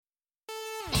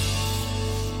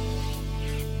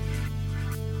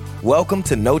Welcome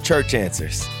to No Church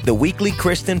Answers, the weekly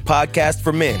Christian podcast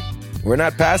for men. We're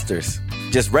not pastors,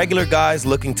 just regular guys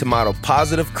looking to model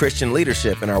positive Christian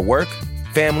leadership in our work,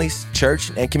 families, church,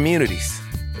 and communities.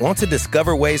 Want to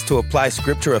discover ways to apply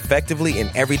Scripture effectively in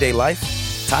everyday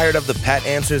life? Tired of the pat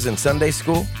answers in Sunday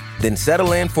school? Then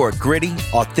settle in for a gritty,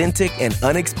 authentic, and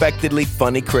unexpectedly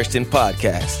funny Christian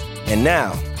podcast. And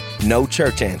now, No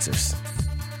Church Answers.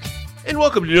 And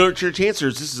welcome to No Church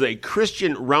Answers. This is a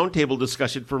Christian roundtable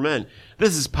discussion for men.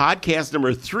 This is podcast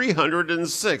number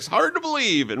 306. Hard to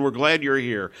believe, and we're glad you're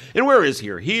here. And where is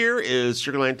here? Here is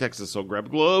Sugar Land, Texas. So grab a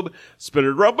globe, spin it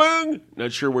around, bang.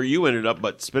 Not sure where you ended up,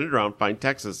 but spin it around, find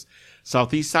Texas.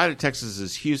 Southeast side of Texas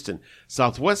is Houston.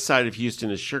 Southwest side of Houston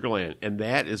is Sugar Land, and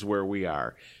that is where we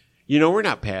are. You know, we're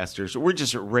not pastors. We're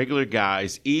just regular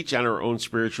guys, each on our own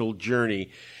spiritual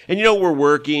journey. And, you know, we're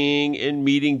working and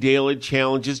meeting daily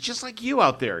challenges just like you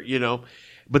out there, you know.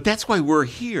 But that's why we're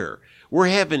here. We're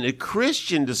having a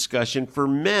Christian discussion for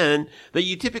men that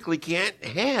you typically can't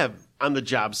have on the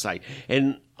job site.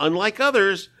 And unlike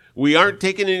others, we aren't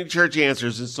taking any church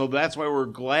answers. And so that's why we're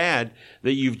glad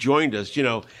that you've joined us. You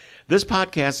know, this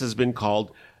podcast has been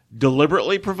called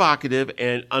Deliberately Provocative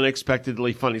and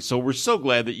Unexpectedly Funny. So we're so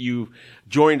glad that you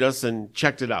joined us and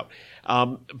checked it out.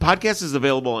 Podcast is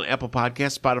available on Apple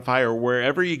Podcasts, Spotify, or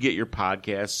wherever you get your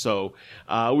podcasts. So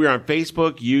we're on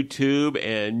Facebook, YouTube,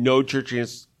 and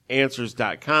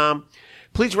NoChurchAnswers.com.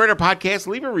 Please rate our podcast,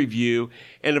 leave a review,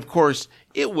 and of course,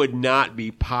 it would not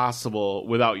be possible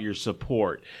without your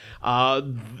support.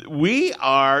 This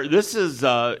is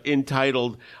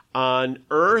entitled On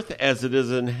Earth as It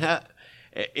Is in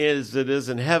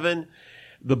Heaven.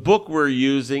 The book we're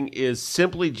using is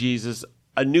Simply Jesus,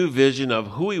 A New Vision of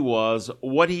Who He Was,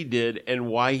 What He Did, and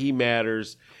Why He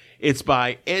Matters. It's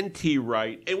by N.T.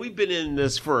 Wright, and we've been in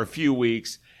this for a few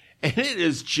weeks, and it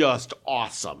is just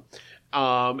awesome.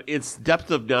 It's depth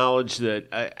of knowledge that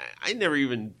I never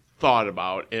even thought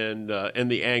about, and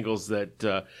the angles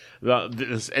that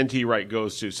this N.T. Wright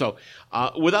goes to. So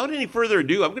without any further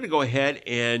ado, I'm going to go ahead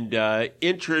and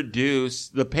introduce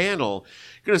the panel.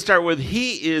 I'm going to start with,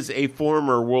 he is a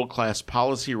former world-class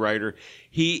policy writer.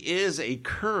 He is a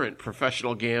current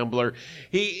professional gambler.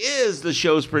 He is the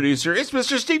show's producer. It's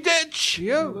Mr. Steve Ditch.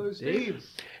 Yo, Steve.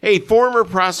 A former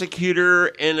prosecutor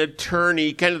and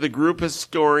attorney, kind of the group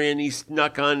historian. He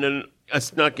snuck in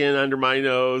under my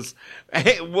nose.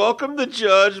 Hey, welcome the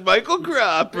judge, Michael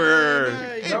Cropper.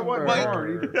 Hey,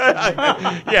 Mike.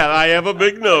 Yeah, I have a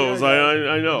big nose.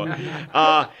 I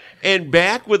know. And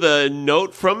back with a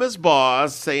note from his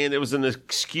boss saying it was an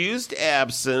excused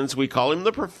absence. We call him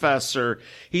the professor.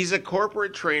 He's a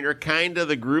corporate trainer, kind of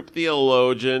the group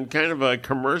theologian, kind of a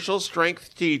commercial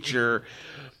strength teacher.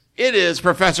 It is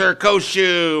Professor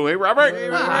Koshu. Hey, Robert. Hey,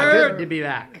 Robert. Good to be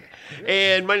back.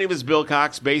 And my name is Bill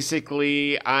Cox.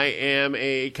 Basically, I am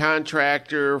a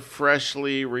contractor,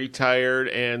 freshly retired,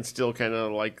 and still kind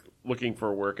of like looking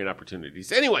for work and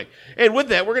opportunities. Anyway, and with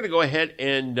that, we're going to go ahead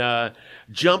and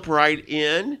jump right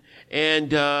in. And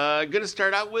going to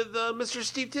start out with Mr.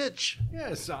 Steve Ditch.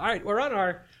 Yes. All right. We're on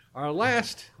our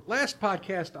last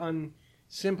podcast on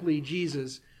Simply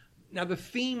Jesus. Now, the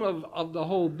theme of the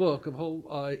whole book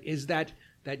is that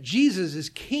Jesus is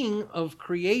King of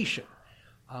creation.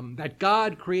 That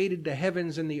God created the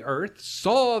heavens and the earth,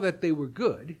 saw that they were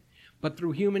good, but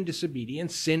through human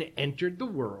disobedience, sin entered the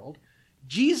world.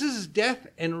 Jesus' death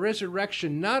and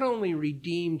resurrection not only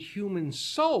redeemed human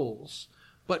souls,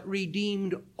 but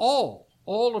redeemed all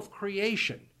of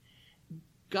creation.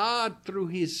 God, through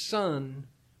his Son,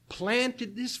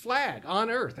 planted this flag on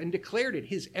earth and declared it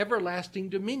his everlasting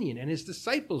dominion, and his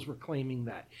disciples were claiming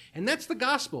that. And that's the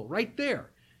gospel right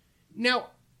there.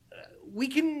 Now, we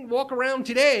can walk around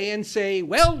today and say,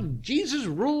 well, Jesus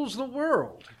rules the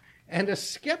world. And a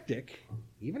skeptic,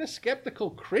 even a skeptical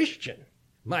Christian,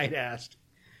 might ask,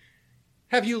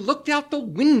 have you looked out the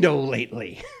window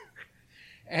lately?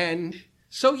 And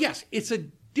so, yes, it's a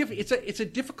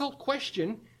difficult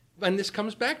question, and this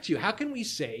comes back to you. How can we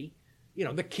say,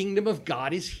 the kingdom of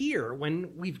God is here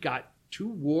when we've got 2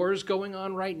 wars going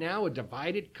on right now, a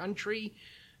divided country?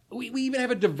 We even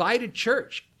have a divided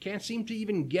church. Can't seem to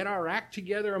even get our act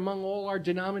together among all our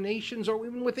denominations or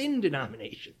even within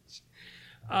denominations.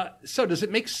 So does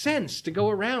it make sense to go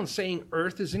around saying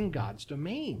earth is in God's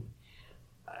domain?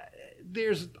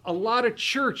 There's a lot of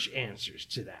church answers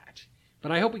to that.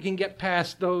 But I hope we can get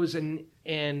past those and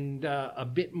a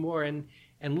bit more and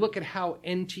look at how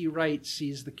N.T. Wright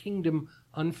sees the kingdom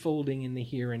unfolding in the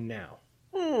here and now.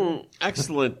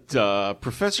 Excellent.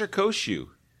 Professor Koshu.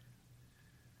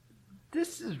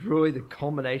 This is really the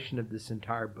culmination of this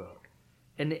entire book.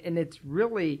 And it's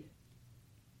really,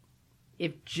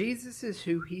 if Jesus is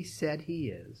who he said he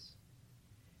is,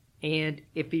 and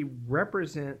if he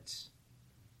represents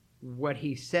what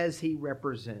he says he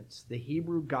represents, the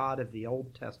Hebrew God of the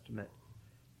Old Testament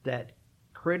that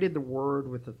created the Word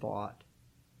with the thought,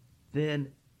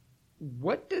 then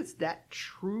what does that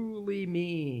truly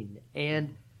mean?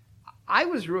 And I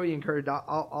was really encouraged,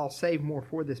 I'll save more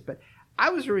for this, but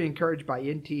I was really encouraged by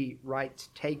N.T. Wright's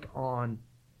take on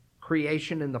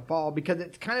creation and the fall, because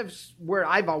it's kind of where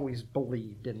I've always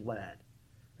believed and led,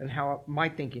 and how my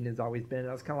thinking has always been.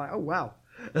 I was kind of like, oh, wow.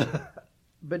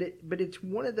 But it's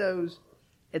one of those,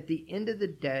 at the end of the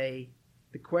day,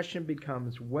 the question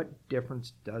becomes, what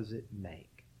difference does it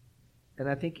make? And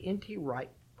I think N.T.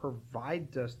 Wright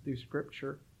provides us through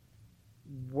Scripture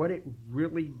what it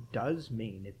really does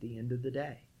mean at the end of the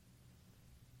day.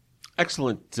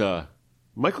 Excellent.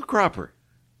 Michael Cropper.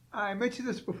 I mentioned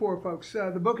this before, folks.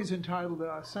 The book is entitled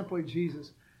Simply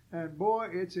Jesus. And boy,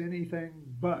 it's anything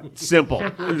but simple.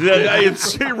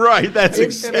 It's right. That's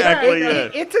exactly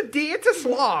it. It's a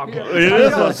slog. Yeah. It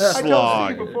is a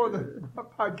slog. I told Steve before the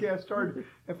podcast started,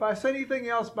 if I say anything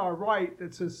else by Wright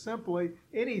that says simply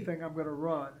anything, I'm going to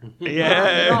run.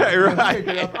 Yeah, right.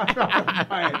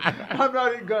 I'm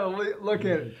not even going to look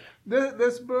at it.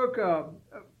 This book,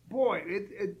 boy,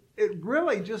 it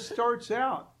really just starts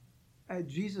out at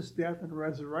Jesus' death and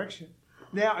resurrection.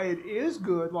 Now, it is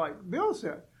good, like Bill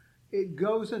said. It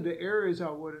goes into areas I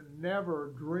would have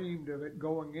never dreamed of it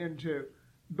going into.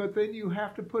 But then you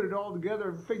have to put it all together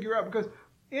and figure out, because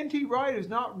N.T. Wright is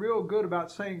not real good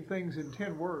about saying things in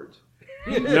 10 words.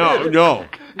 No.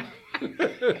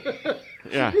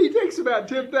 Yeah. He takes about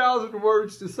 10,000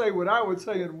 words to say what I would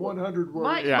say in 100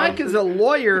 words. Mike is a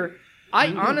lawyer. I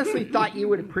honestly thought you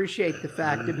would appreciate the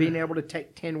fact of being able to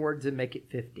take 10 words and make it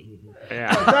 50.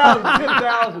 Yeah.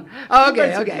 10,000.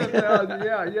 Okay. 10,000,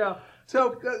 yeah.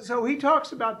 So he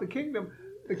talks about the kingdom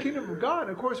of God.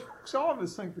 And of course, all of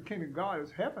us think the kingdom of God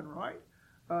is heaven, right?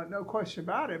 No question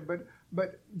about it.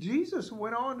 But Jesus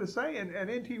went on to say, and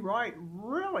N.T. Wright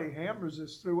really hammers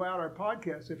this throughout our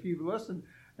podcast, if you've listened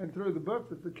and through the book,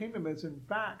 that the kingdom is in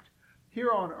fact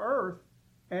here on earth,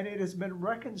 and it has been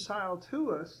reconciled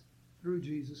to us through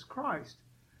Jesus Christ.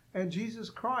 And Jesus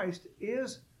Christ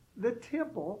is the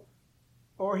temple,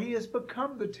 or he has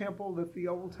become the temple that the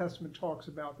Old Testament talks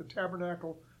about, the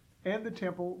tabernacle and the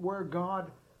temple where God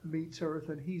meets earth,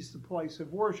 and he's the place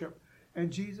of worship.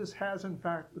 And Jesus has in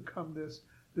fact become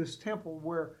this temple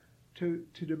where to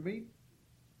meet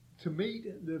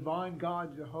the divine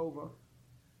God Jehovah,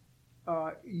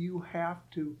 you have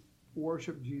to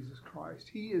worship Jesus Christ.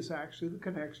 He is actually the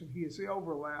connection. He is the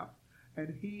overlap.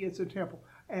 And he is a temple.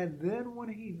 And then when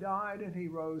he died and he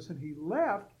rose and he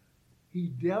left, he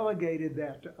delegated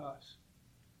that to us.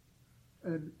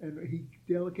 And he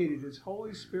delegated his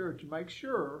Holy Spirit to make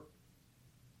sure,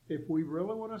 if we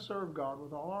really want to serve God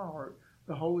with all our heart,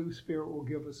 the Holy Spirit will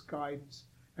give us guidance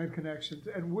and connections.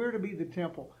 And we're to be the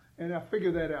temple. And I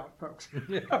figured that out, folks.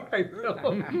 Okay,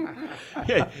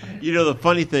 Yeah, the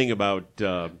funny thing about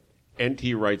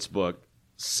N.T. Wright's book,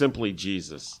 Simply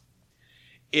Jesus,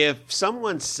 if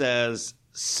someone says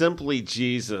Simply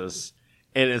Jesus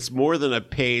and it's more than a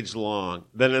page long,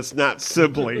 then it's not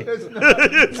simply.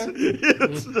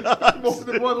 It's not more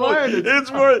than one line.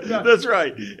 It's more. That's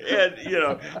right.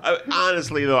 And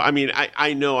honestly though, I mean,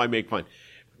 I know I make fun.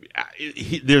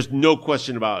 There's no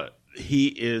question about it. He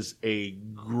is a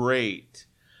great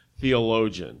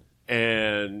theologian,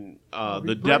 and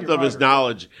the depth of his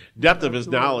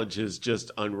knowledge is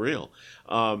just unreal.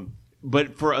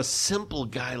 But for a simple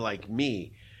guy like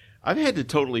me, I've had to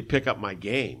totally pick up my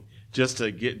game just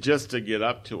to get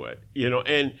up to it,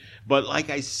 but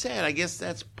like I said, I guess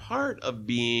that's part of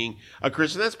being a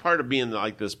Christian. That's part of being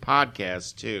like this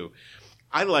podcast too.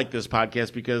 I like this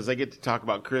podcast because I get to talk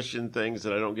about Christian things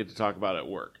that I don't get to talk about at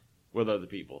work with other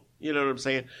people. You know what I'm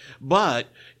saying? But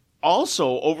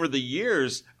also, over the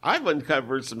years, I've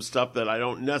uncovered some stuff that I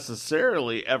don't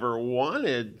necessarily ever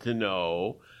wanted to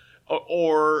know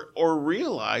or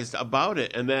realized about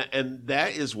it, and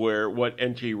that is where what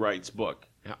N.T. Wright's book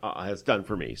has done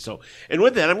for me. So, and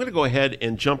with that, I'm going to go ahead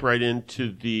and jump right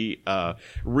into the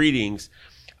readings.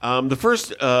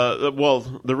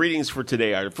 The readings for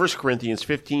today are 1 Corinthians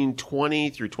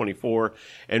 15:20 through 24,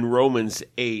 and Romans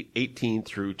 8:18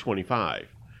 through 25.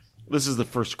 This is the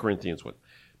 1 Corinthians one.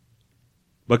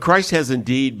 But Christ has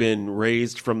indeed been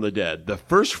raised from the dead, the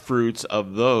first fruits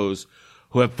of those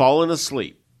who have fallen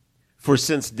asleep. For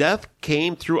since death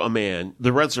came through a man,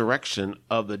 the resurrection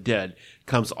of the dead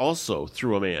comes also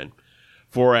through a man.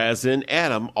 For as in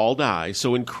Adam all die,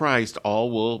 so in Christ all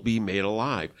will be made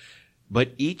alive,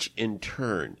 but each in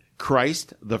turn.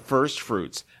 Christ, the first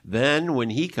fruits. Then, when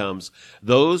he comes,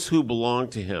 those who belong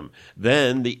to him.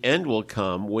 Then the end will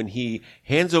come when he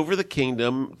hands over the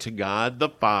kingdom to God the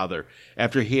Father,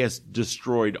 after he has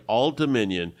destroyed all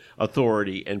dominion,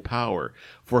 authority, and power.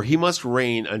 For he must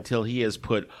reign until he has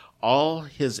put all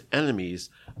his enemies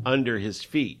under his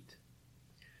feet.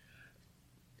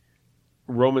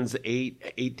 Romans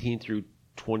 8:18 through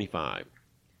 25.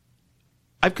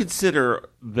 I consider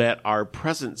that our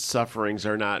present sufferings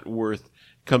are not worth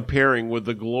comparing with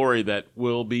the glory that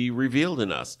will be revealed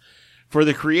in us. For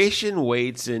the creation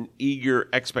waits in eager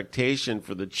expectation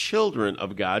for the children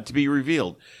of God to be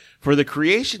revealed. For the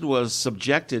creation was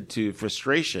subjected to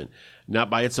frustration, not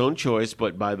by its own choice,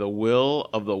 but by the will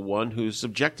of the one who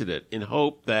subjected it, in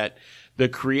hope that the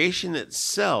creation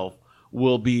itself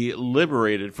will be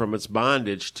liberated from its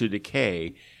bondage to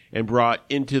decay and brought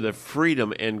into the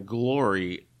freedom and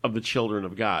glory of the children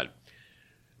of God.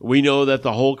 We know that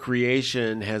the whole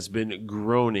creation has been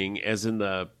groaning as in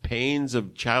the pains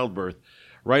of childbirth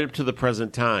right up to the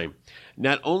present time.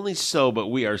 Not only so, but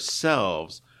we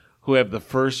ourselves, who have the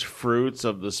first fruits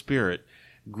of the Spirit,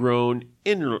 groan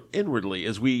inwardly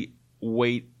as we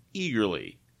wait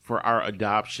eagerly for our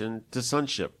adoption to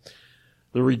sonship,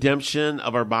 the redemption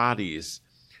of our bodies.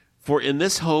 For in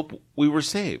this hope we were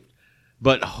saved.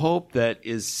 But hope that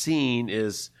is seen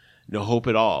is no hope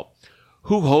at all.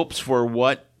 Who hopes for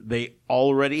what they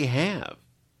already have?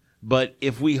 But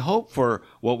if we hope for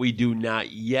what we do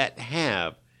not yet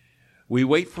have, we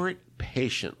wait for it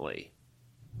patiently.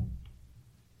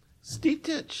 Steve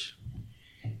Titch.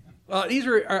 These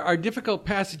are difficult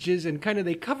passages, and kind of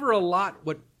they cover a lot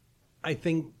what I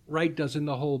think Wright does in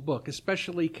the whole book,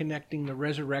 especially connecting the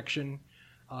resurrection,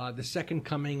 the second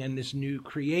coming, and this new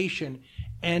creation.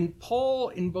 And Paul,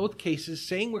 in both cases,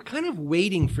 saying we're kind of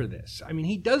waiting for this. I mean,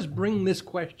 he does bring this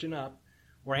question up,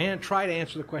 or try to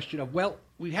answer the question of, well,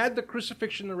 we had the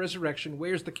crucifixion, the resurrection,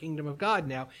 where's the kingdom of God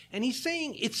now? And he's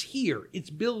saying it's here, it's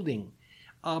building,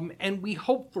 and we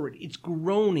hope for it. It's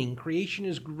groaning. Creation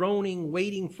is groaning,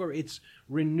 waiting for its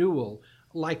renewal.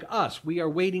 Like us, we are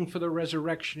waiting for the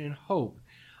resurrection in hope.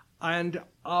 And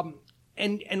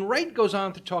Wright goes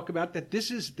on to talk about that this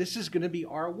is going to be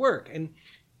our work. And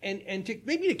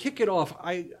to kick it off,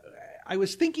 I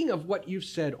was thinking of what you've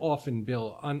said often,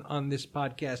 Bill, on this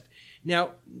podcast.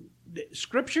 Now,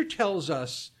 Scripture tells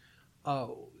us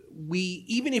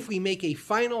even if we make a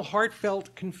final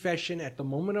heartfelt confession at the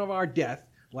moment of our death,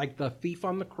 like the thief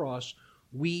on the cross,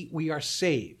 we are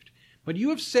saved. But you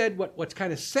have said what's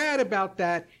kind of sad about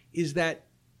that is that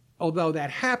although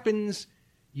that happens,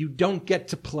 you don't get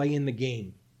to play in the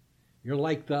game. You're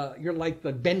like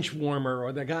the bench warmer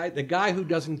or the guy who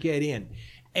doesn't get in.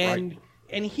 And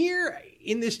here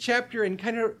in this chapter, and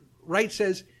kind of Wright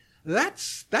says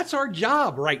that's our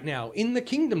job right now in the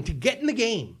kingdom, to get in the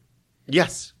game.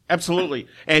 Yes, absolutely.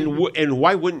 And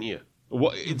why wouldn't you?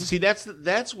 See,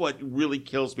 that's what really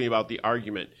kills me about the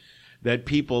argument that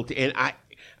people, and I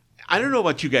don't know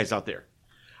about you guys out there.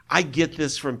 I get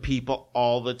this from people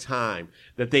all the time,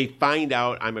 that they find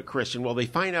out I'm a Christian. Well, they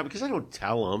find out because I don't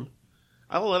tell them.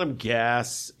 I don't let them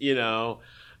guess,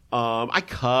 I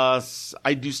cuss.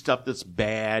 I do stuff that's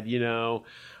bad,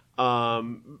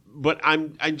 but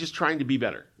I'm just trying to be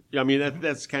better. I mean,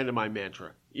 that's kind of my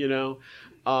mantra,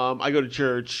 I go to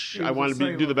church. I want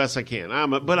to do the best I can.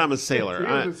 But I'm a sailor.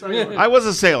 I was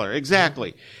a sailor,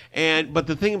 exactly. But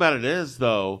the thing about it is,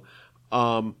 though,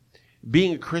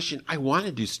 being a Christian, I want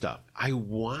to do stuff. I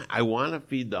want to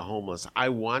feed the homeless. I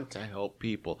want to help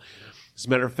people. As a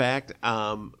matter of fact,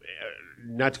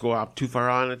 not to go off too far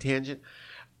on a tangent,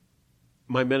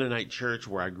 my Mennonite church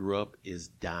where I grew up is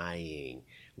dying.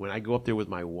 When I go up there with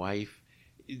my wife,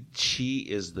 she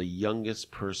is the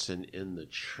youngest person in the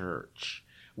church.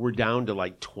 We're down to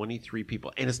like 23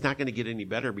 people, and it's not going to get any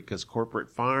better because corporate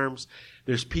farms,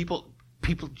 there's people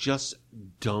just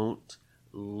don't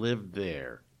live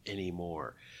there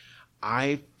anymore.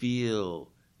 I feel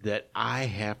that I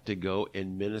have to go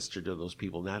and minister to those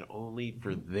people, not only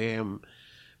for them,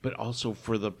 but also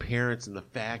for the parents, and the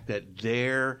fact that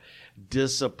their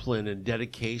discipline and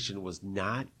dedication was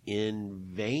not in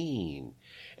vain.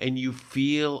 And you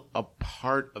feel a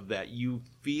part of that. You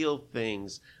feel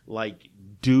things like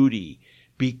duty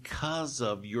because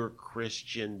of your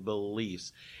Christian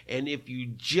beliefs. And if you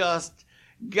just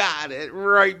got it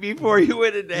right before you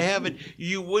went into heaven,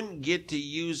 you wouldn't get to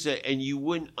use it, and you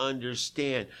wouldn't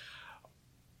understand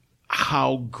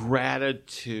how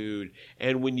gratitude,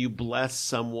 and when you bless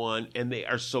someone and they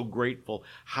are so grateful,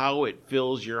 how it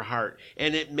fills your heart.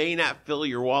 And it may not fill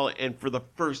your wallet, and for the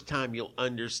first time you'll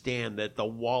understand that the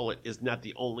wallet is not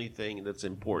the only thing that's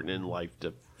important in life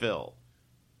to fill.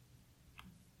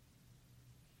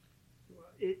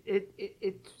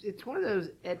 It's one of those,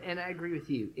 and I agree with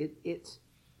you.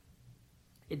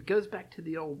 It goes back to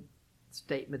the old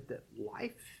statement that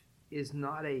life is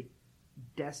not a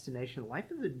destination.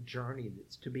 Life is a journey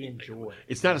that's to be enjoyed.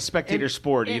 It's not a spectator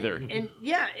sport either. And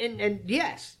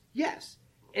yes.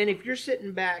 And if you're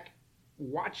sitting back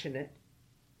watching it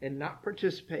and not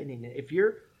participating in it,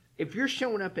 if you're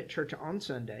showing up at church on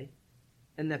Sunday,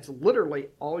 and that's literally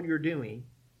all you're doing,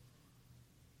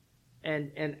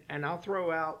 and I'll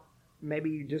throw out, maybe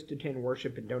you just attend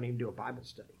worship and don't even do a Bible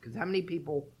study, because how many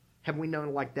people have we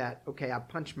known like that? Okay, I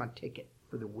punched my ticket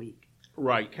for the week.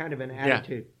 Right. Kind of an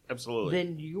attitude. Yeah, absolutely.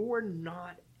 Then you're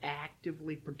not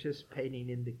actively participating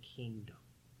in the kingdom.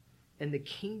 And the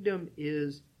kingdom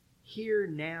is here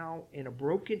now in a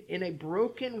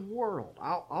broken world.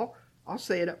 I'll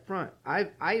say it up front. I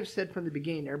have said from the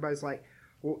beginning, everybody's like,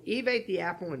 well, Eve ate the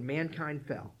apple and mankind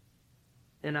fell.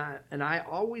 And I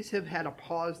always have had a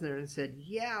pause there and said,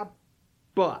 yeah,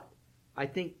 but I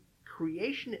think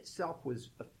creation itself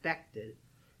was affected,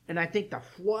 and I think the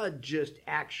flood just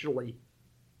actually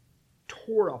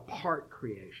tore apart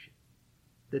creation.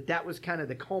 That was kind of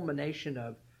the culmination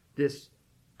of this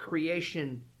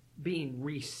creation being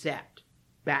reset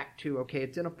back to, okay,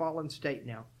 it's in a fallen state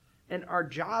now. And our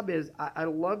job is, I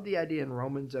love the idea in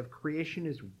Romans of creation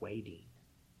is waiting.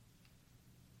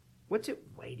 What's it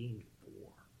waiting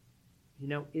for? You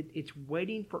know, it's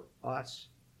waiting for us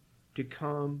to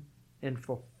come and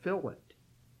fulfill it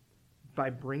by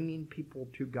bringing people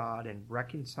to God and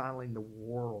reconciling the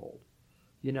world.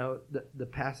 You know, the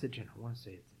passage, and I want to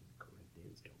say it's in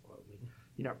Corinthians, don't quote me.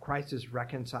 You know, Christ is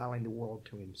reconciling the world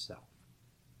to himself.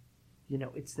 You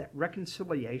know, it's that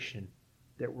reconciliation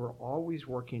that we're always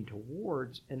working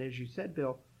towards. And as you said,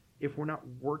 Bill, if we're not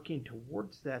working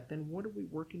towards that, then what are we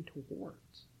working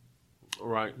towards?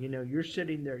 Right. You know, you're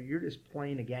sitting there, you're just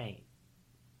playing a game.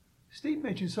 Steve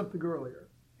mentioned something earlier,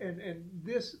 and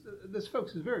this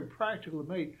folks is very practical to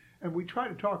me, and we try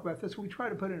to talk about this. We try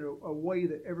to put it in a way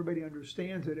that everybody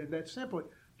understands it, and that's simply,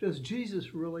 does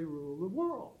Jesus really rule the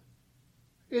world?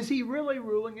 Is he really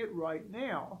ruling it right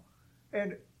now?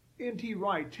 And N.T.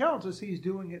 Wright tells us he's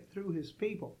doing it through his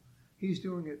people. He's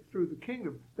doing it through the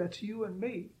kingdom. That's you and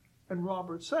me. And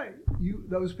Robert say,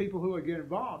 those people who will get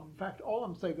involved. In fact, all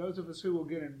of them say those of us who will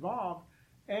get involved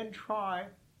and try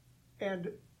and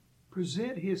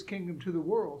present his kingdom to the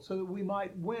world so that we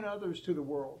might win others to the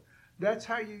world. That's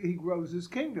how he grows his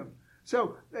kingdom.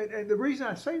 So, and the reason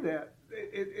I say that,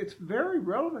 it's very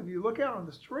relevant. You look out on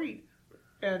the street,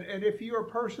 and if you're a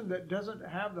person that doesn't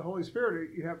have the Holy Spirit,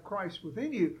 you have Christ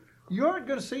within you, you aren't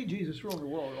going to see Jesus rule the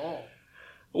world at all.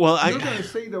 Well, you're going to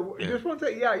see just one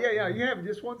thing. Yeah. You have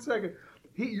just 1 second.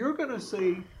 You're going to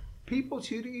see people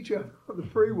shooting each other on the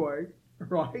freeway,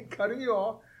 right? Cutting you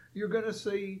off. You're going to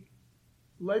see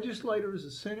legislators,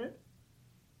 the Senate,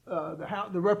 the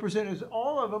House, the representatives,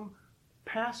 all of them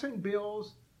passing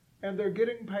bills, and they're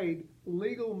getting paid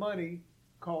legal money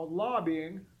called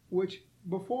lobbying, which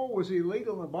before was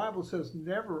illegal. And the Bible says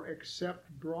never accept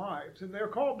bribes, and they're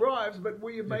called bribes, but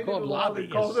we have made it a law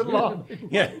that calls it lobbying.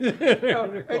 Yeah.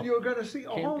 And you're going to see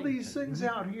all these things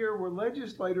out here where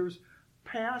legislators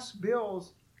pass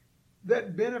bills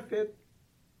that benefit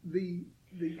the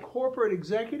corporate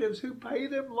executives who pay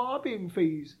them lobbying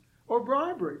fees or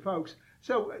bribery, folks.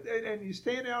 So, and you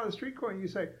stand out on the street corner and you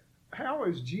say, how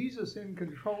is Jesus in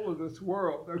control of this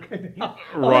world? Okay, now,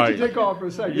 I'll let you take off for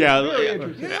a second. Yeah, it's very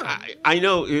interesting. I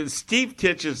know Steve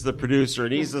Titch is the producer,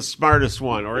 and he's the smartest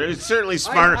one, or he's certainly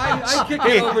smarter. I kick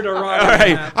it over to Ron. All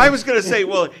right, I was going to say,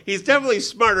 well, he's definitely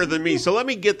smarter than me. So let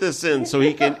me get this in, so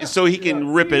he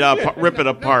can rip it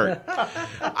apart.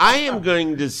 I am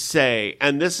going to say,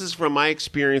 and this is from my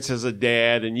experience as a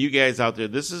dad, and you guys out there,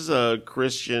 this is a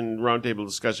Christian roundtable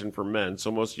discussion for men. So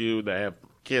most of you that have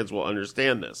kids will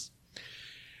understand this.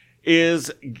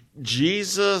 Is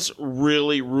Jesus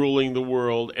really ruling the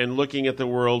world and looking at the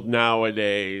world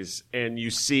nowadays, and you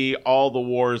see all the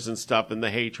wars and stuff and the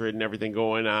hatred and everything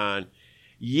going on?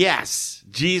 Yes,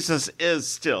 Jesus is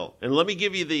still. And let me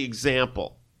give you the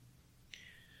example.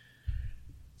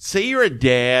 Say you're a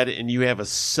dad and you have a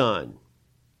son,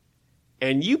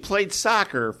 and you played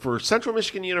soccer for Central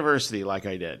Michigan University like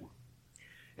I did,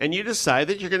 and you decide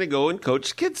that you're going to go and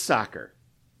coach kids soccer,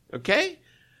 okay?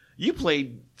 You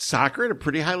played soccer at a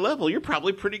pretty high level. You're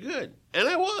probably pretty good. And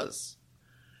I was.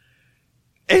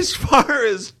 As far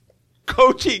as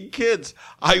coaching kids,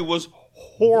 I was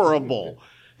horrible.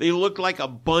 They looked like a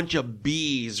bunch of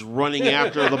bees running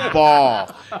after the ball,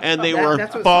 and they were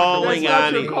that's what falling soccer-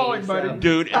 on that's each what you're calling, buddy.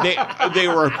 Dude, they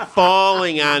were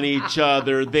falling on each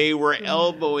other. They were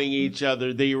elbowing each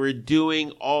other. They were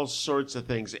doing all sorts of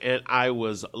things, and I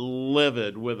was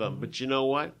livid with them. But you know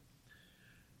what?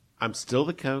 I'm still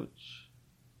the coach.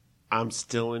 I'm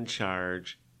still in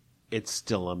charge. It's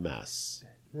still a mess.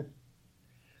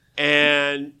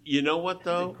 And you know what,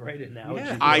 though? Great analogy.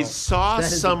 Yeah. I saw That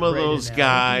is a some of great those analogy.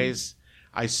 guys.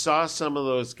 I saw some of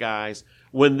those guys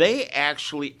when they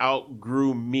actually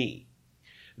outgrew me.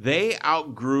 They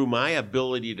outgrew my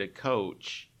ability to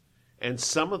coach, and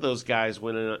some of those guys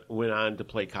went on to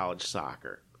play college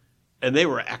soccer, and they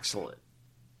were excellent.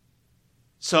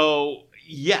 So,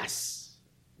 yes,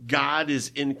 God is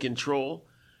in control,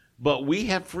 but we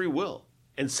have free will,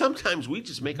 and sometimes we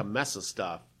just make a mess of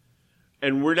stuff.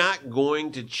 And we're not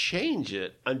going to change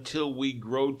it until we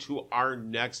grow to our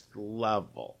next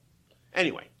level.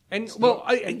 Anyway. And well,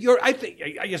 I think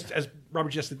yes, as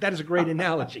Robert just said, that is a great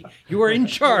analogy. You were in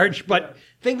charge, but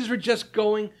things were just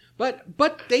going.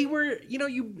 But they were,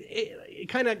 you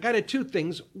kind of got at two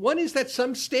things. One is that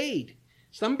some stayed,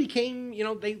 some became,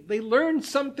 they learned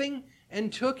something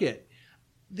and took it.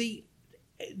 The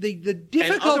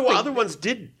difficult And thing, other ones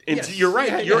did. And Yes, you're right.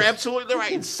 yeah, You're yes. absolutely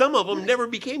right. And some of them never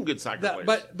became good soccer players.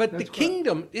 But the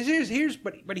kingdom here's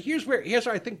where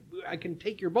I think I can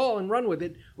take your ball and run with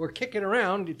it or kick it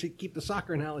around to keep the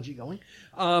soccer analogy going.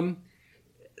 Our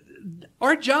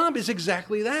job is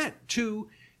exactly that, to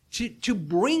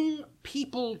bring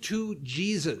people to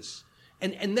Jesus.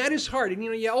 And that is hard. And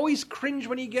you always cringe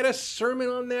when you get a sermon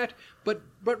on that, but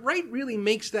Wright really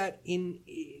makes that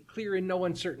clear in no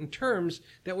uncertain terms,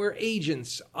 that we're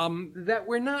agents, that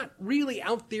we're not really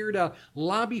out there to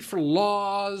lobby for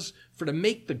laws, to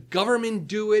make the government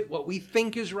do it, what we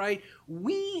think is right.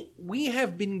 We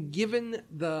have been given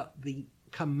the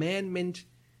commandment,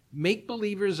 make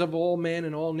believers of all men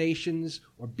and all nations,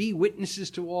 or be witnesses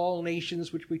to all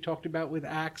nations, which we talked about with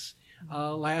Acts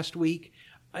last week.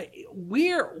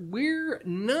 We're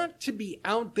not to be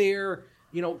out there,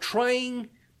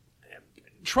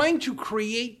 trying to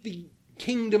create the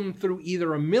kingdom through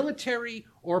either a military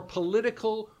or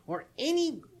political or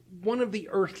any one of the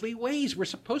earthly ways. We're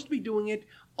supposed to be doing it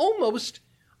almost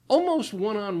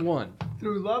one-on-one.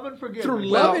 Through love and forgiveness. Through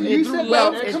love and you through said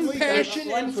love, that next week. compassion,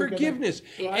 That's and we're gonna- forgiveness,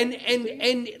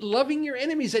 and loving your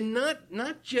enemies, and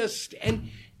not just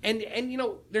and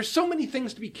there's so many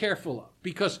things to be careful of,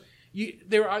 because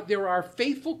there are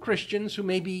faithful Christians who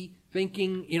may be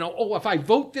thinking, if I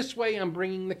vote this way, I'm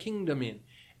bringing the kingdom in,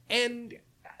 and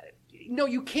no,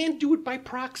 you can't do it by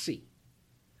proxy.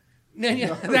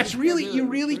 That's really, you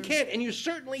really can't, and you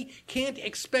certainly can't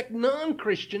expect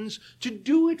non-Christians to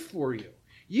do it for you.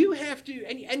 You have to,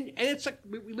 and it's like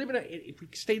we live if we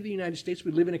stay in the United States,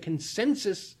 we live in a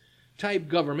consensus type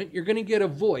government. You're going to get a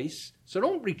voice, so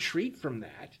don't retreat from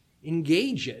that.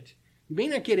 Engage it. You may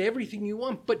not get everything you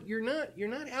want, but you're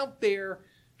not out there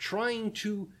trying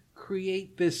to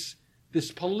create this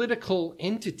political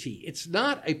entity. It's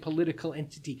not a political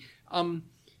entity.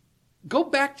 Go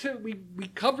back to we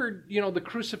covered the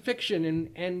crucifixion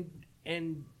and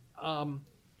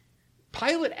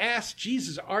Pilate asked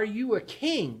Jesus, "Are you a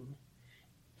king?"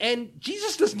 And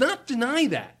Jesus does not deny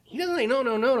that. He doesn't say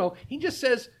no. He just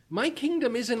says, "My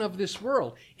kingdom isn't of this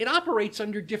world. It operates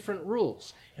under different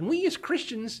rules." And we as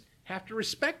Christians have to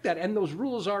respect that. And those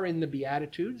rules are in the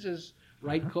Beatitudes, as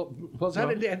Wright calls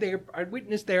out. They are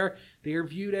witnessed there. They are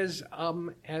viewed as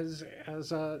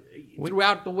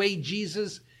throughout the way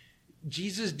Jesus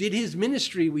did his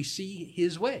ministry. We see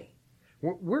his way.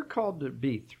 We're called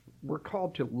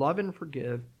to love and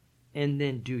forgive, and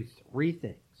then do three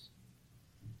things.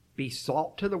 Be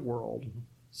salt to the world. Mm-hmm.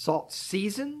 Salt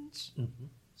seasons,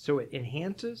 so it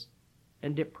enhances,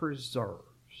 and it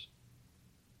preserves.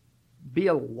 Be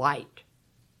a light.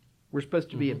 We're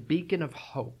supposed to be a beacon of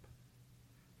hope.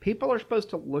 People are supposed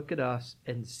to look at us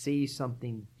and see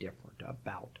something different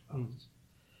about us.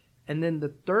 And then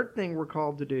the third thing we're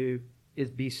called to do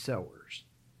is be sowers.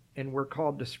 And we're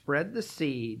called to spread the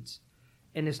seeds.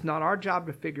 And it's not our job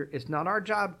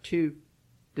to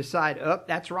decide,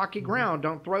 that's rocky ground,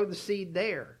 don't throw the seed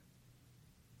there.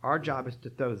 Our job is to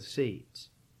throw the seeds.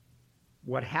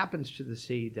 What happens to the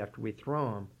seeds after we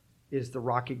throw them is the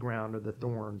rocky ground or the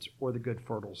thorns or the good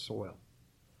fertile soil.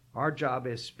 Our job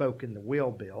is spoken the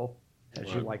will, Bill,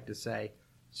 as you like to say,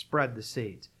 spread the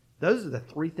seeds. Those are the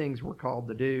three things we're called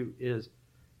to do: is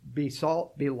be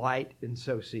salt, be light, and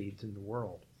sow seeds in the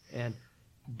world. And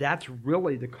that's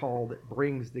really the call that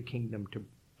brings the kingdom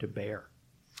to bear.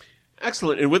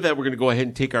 Excellent. And with that, we're going to go ahead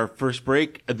and take our first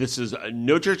break. This is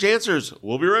No Church Answers.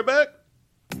 We'll be right back.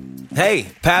 Hey,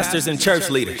 pastors and church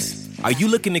leaders. Are you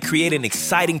looking to create an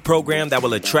exciting program that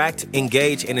will attract,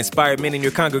 engage, and inspire men in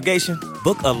your congregation?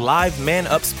 Book a live Man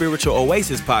Up Spiritual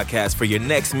Oasis podcast for your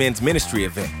next men's ministry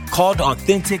event. Called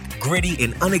Authentic, Gritty,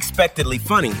 and Unexpectedly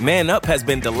Funny, Man Up has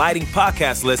been delighting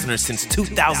podcast listeners since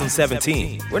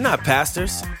 2017. We're not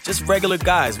pastors, just regular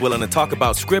guys willing to talk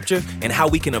about scripture and how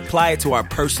we can apply it to our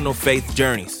personal faith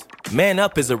journeys. Man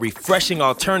Up is a refreshing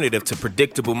alternative to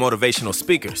predictable motivational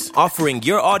speakers, offering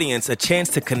your audience a chance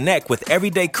to connect with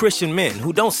everyday Christian men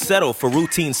who don't settle for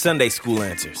routine Sunday school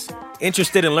answers.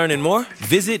 Interested in learning more?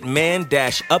 Visit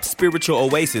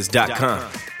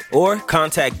man-upspiritualoasis.com or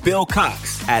contact Bill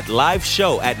Cox at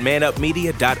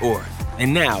liveshow@manupmedia.org.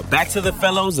 And now, back to the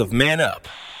fellows of Man Up.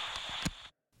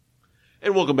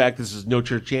 And welcome back. This is No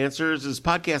Church Answers. This is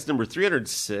podcast number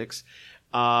 306.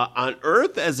 On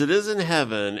earth as it is in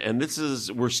heaven, and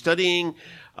we're studying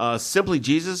Simply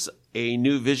Jesus, a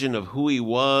new vision of who he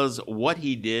was, what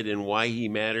he did, and why he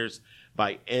matters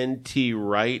by N.T.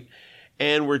 Wright.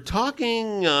 And we're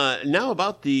talking now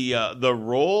about the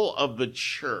role of the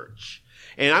church.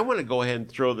 And I want to go ahead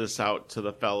and throw this out to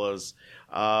the fellas.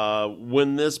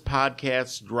 When this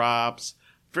podcast drops,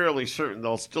 fairly certain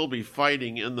they'll still be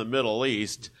fighting in the Middle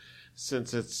East.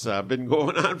 Since it's been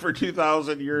going on for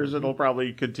 2,000 years, it'll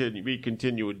probably be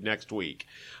continued next week.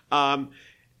 The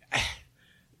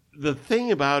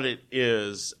thing about it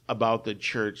is about the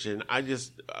church, and I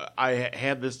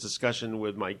had this discussion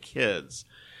with my kids,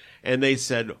 and they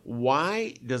said,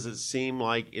 why does it seem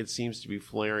like it seems to be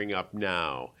flaring up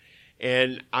now?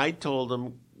 And I told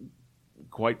them,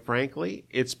 quite frankly,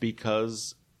 it's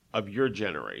because of your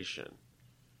generation.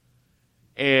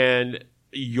 And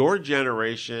your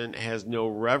generation has no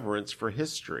reverence for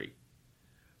history.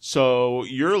 So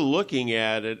you're looking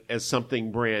at it as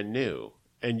something brand new.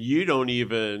 And you don't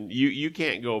even, you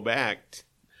can't go back,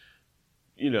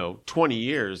 20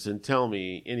 years and tell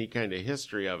me any kind of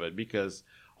history of it, because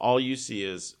all you see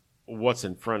is what's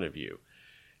in front of you.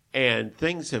 And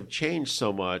things have changed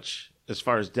so much as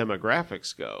far as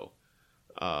demographics go.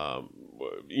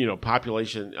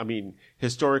 Population,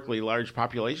 historically large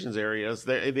populations areas,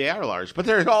 they are large, but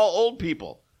they're all old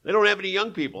people. They don't have any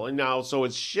young people. And now, so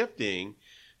it's shifting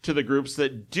to the groups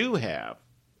that do have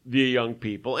the young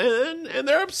people, and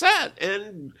they're upset,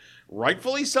 and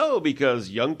rightfully so, because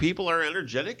young people are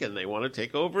energetic and they want to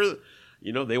take over,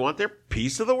 they want their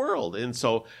piece of the world. And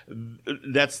so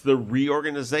that's the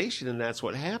reorganization, and that's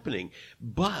what's happening.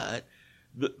 But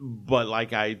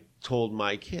like I told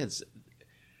my kids,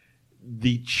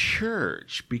 the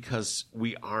church, because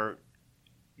we aren't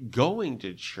going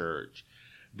to church,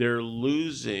 they're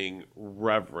losing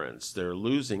reverence. They're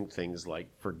losing things like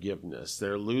forgiveness.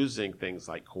 They're losing things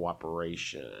like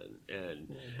cooperation and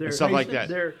stuff like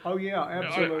that. Absolutely.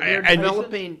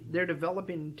 They're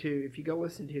developing to, if you go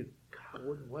listen to,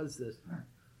 what was this?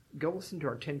 Go listen to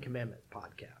our 10 Commandments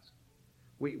podcast.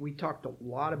 We talked a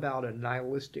lot about a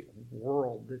nihilistic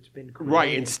world that's been created.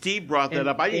 Right, and Steve brought that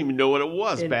up. I didn't even know what it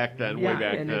was back then, way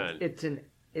back then.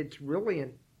 It's really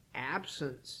an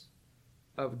absence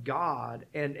of God.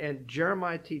 And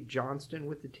Jeremiah T. Johnston,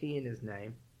 with the T in his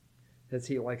name, as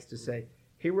he likes to say,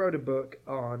 he wrote a book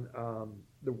on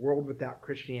the world without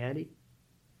Christianity.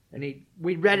 And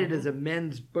we read it as a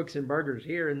men's books and burgers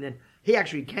here, and then he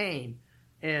actually came.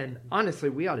 And honestly,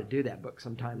 we ought to do that book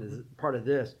sometime as part of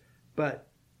this. But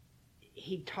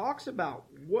he talks about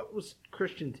what was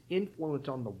Christians' influence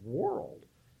on the world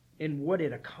and what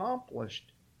it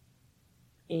accomplished.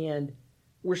 And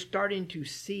we're starting to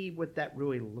see what that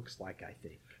really looks like, I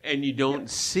think. And you don't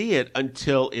see it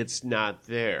until it's not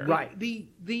there. Right.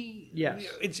 Yes.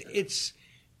 It's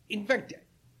in fact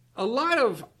a lot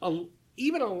of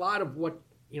what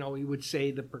we would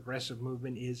say the progressive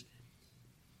movement is.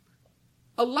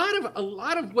 A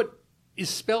lot of what is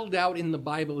spelled out in the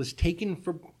Bible is taken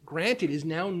for granted, is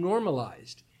now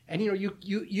normalized. And you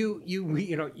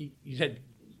said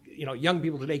young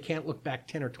people today can't look back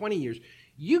 10 or 20 years.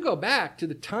 You go back to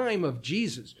the time of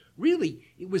Jesus. Really,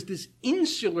 it was this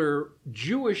insular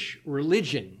Jewish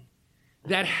religion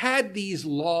that had these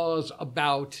laws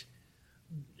about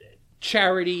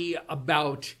charity,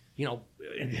 about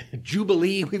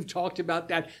Jubilee. We've talked about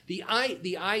that. The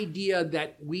idea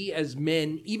that we as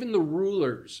men, even the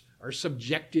rulers, are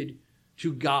subjected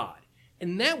to God,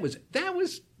 and that was,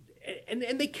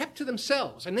 and they kept to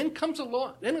themselves. And then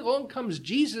along comes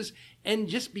Jesus and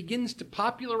just begins to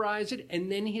popularize it,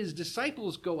 and then his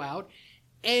disciples go out,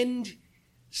 and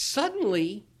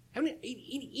suddenly,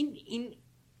 in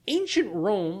ancient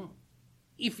Rome,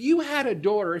 if you had a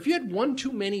daughter, if you had one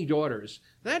too many daughters,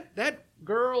 that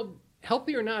girl,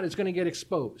 healthy or not, is going to get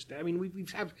exposed. I mean, we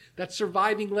have that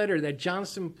surviving letter that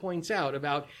Johnson points out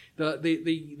about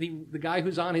the guy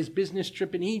who's on his business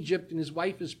trip in Egypt and his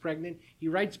wife is pregnant. He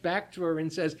writes back to her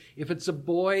and says, if it's a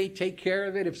boy, take care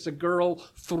of it. If it's a girl,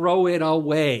 throw it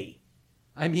away.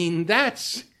 I mean,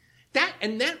 that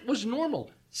was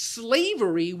normal.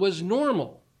 Slavery was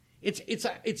normal.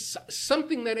 It's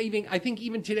something that I think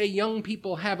even today young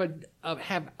people have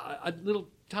a little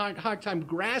hard time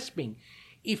grasping.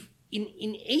 If in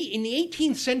the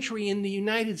 18th century in the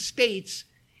United States,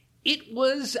 it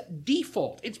was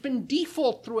default. It's been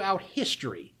default throughout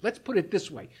history. Let's put it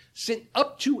this way: since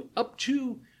up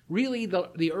to really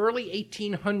the early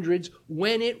 1800s,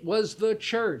 when it was the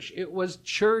church. It was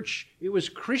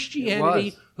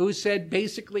Christianity who said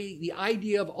basically the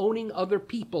idea of owning other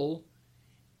people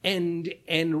and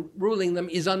ruling them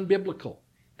is unbiblical.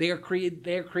 They are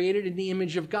created in the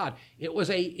image of God. It was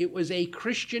a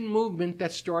Christian movement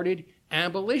that started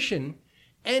abolition,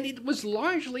 and it was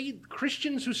largely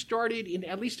Christians who started,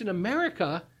 at least in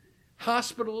America,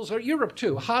 hospitals, or Europe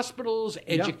too, hospitals,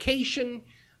 education.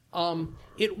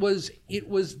 It was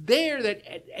there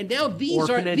that, and now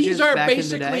these are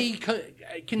basically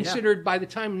considered by the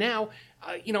time now.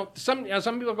 Some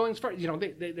people are going as far.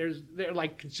 They're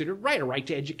like considered right, a right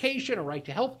to education, a right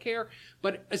to health care,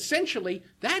 but essentially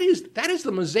that is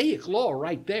the Mosaic law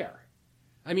right there.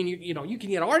 I mean, you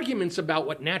can get arguments about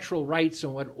what natural rights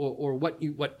and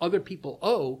what other people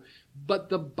owe, but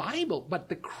the Bible,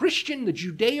 the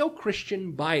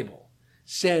Judeo-Christian Bible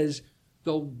says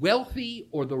the wealthy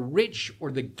or the rich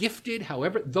or the gifted,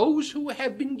 however, those who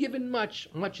have been given much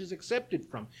is accepted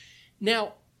from.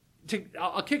 Now,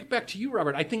 I'll kick it back to you,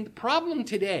 Robert. I think the problem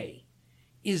today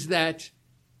is that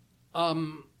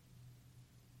in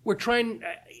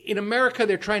America,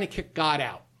 they're trying to kick God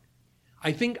out.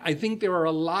 I think there are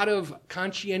a lot of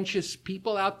conscientious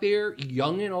people out there,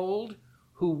 young and old,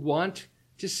 who want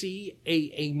to see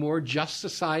a more just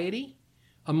society,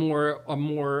 a more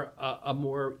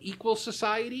equal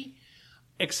society,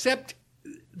 except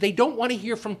they don't want to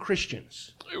hear from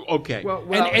Christians. Okay. The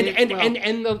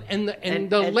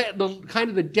kind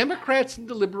of the Democrats and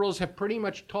the liberals have pretty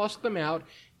much tossed them out,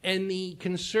 and the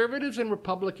conservatives and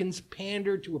Republicans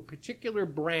pander to a particular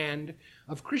brand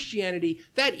of Christianity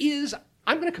that is,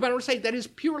 I'm going to come out and say, that is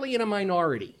purely in a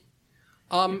minority.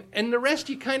 And the rest,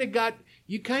 you kind of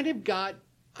got,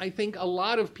 I think, a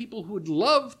lot of people who would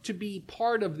love to be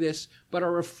part of this, but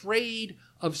are afraid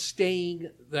of staying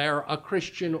they're a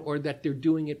Christian, or that they're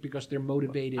doing it because they're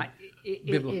motivated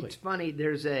biblically. It's funny,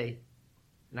 and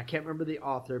I can't remember the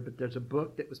author, but there's a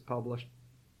book that was published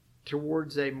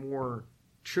towards a more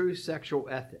true sexual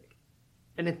ethic.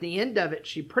 And at the end of it,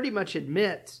 she pretty much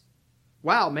admits,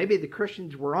 wow, maybe the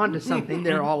Christians were onto something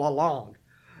there all along.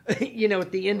 At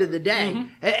the end of the day,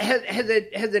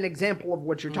 has an example of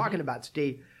what you're talking about,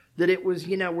 Steve. That it was,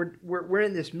 we're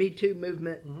in this Me Too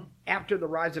movement after the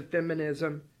rise of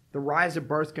feminism, the rise of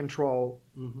birth control,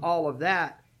 all of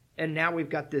that, and now we've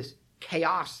got this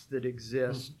chaos that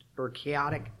exists, or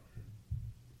chaotic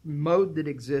mode that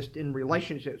exists in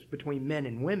relationships between men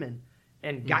and women,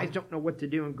 and guys don't know what to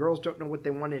do, and girls don't know what they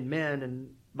want in men, and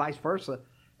vice versa.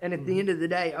 And at the end of the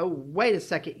day, oh, wait a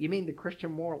second, you mean the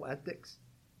Christian moral ethics,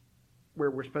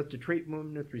 where we're supposed to treat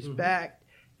women with respect,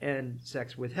 and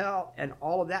sex with hell, and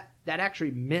all of that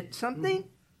actually meant something?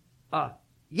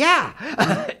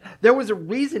 Yeah. There was a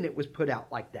reason it was put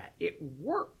out like that. It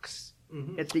works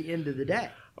at the end of the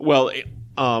day. Well,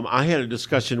 I had a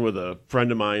discussion with a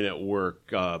friend of mine at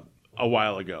work a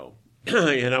while ago,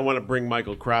 and I want to bring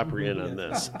Michael Cropper in on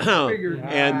this.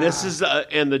 And this is,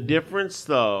 and the difference,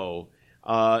 though,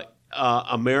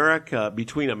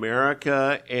 between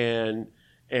America and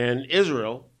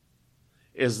Israel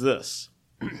is this.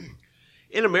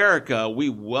 In America, we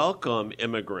welcome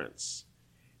immigrants.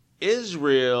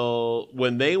 Israel,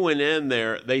 when they went in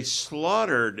there, they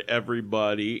slaughtered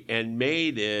everybody and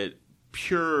made it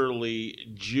purely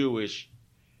Jewish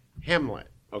Hamlet.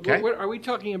 Okay, are we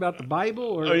talking about the Bible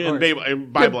or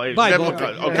Bible? Bible.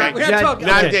 Okay,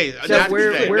 Not today.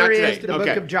 Where is the book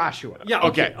of Joshua? Yeah.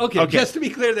 Okay. Just to be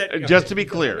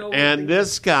clear, and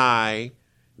this guy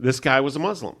was a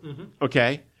Muslim.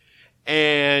 Okay.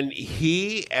 And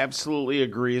he absolutely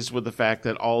agrees with the fact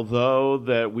that although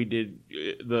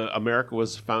that America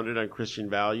was founded on Christian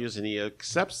values, and he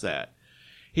accepts that,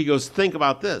 he goes, think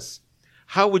about this.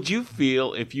 How would you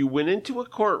feel if you went into a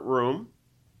courtroom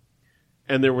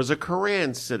and there was a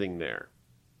Quran sitting there?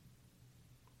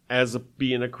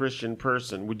 Being a Christian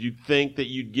person, would you think that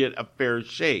you'd get a fair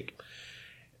shake?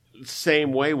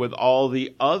 same way with all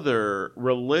the other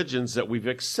religions that we've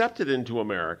accepted into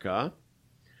America.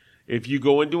 If you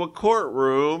go into a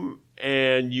courtroom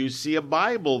and you see a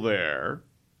Bible there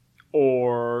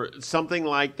or something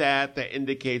like that that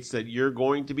indicates that you're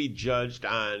going to be judged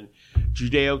on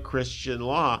Judeo-Christian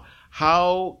law,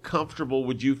 how comfortable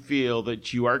would you feel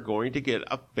that you are going to get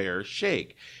a fair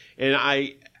shake? And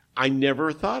I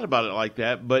never thought about it like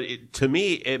that, but to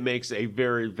me, it makes a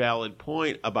very valid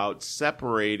point about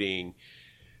separating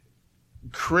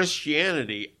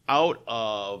Christianity out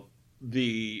of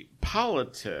the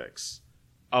politics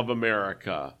of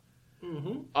America,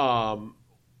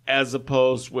 as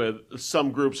opposed with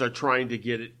some groups are trying to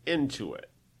get it into it.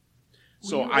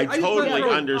 So I totally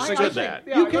understood that.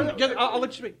 You can. I'll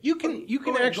let you speak. You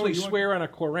can actually swear on a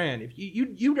Quran. If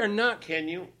you are not. Can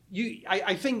you?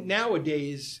 I think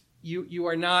nowadays you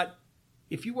are not.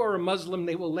 If you are a Muslim,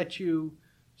 they will let you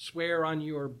swear on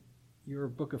your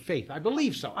book of faith. I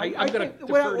believe so. I'm going to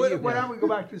defer to you. What I would go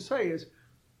back to say is,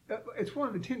 it's one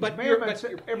of the 10 Commandments.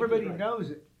 Everybody knows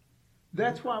it.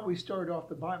 That's why we started off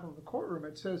the Bible in the courtroom.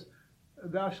 It says,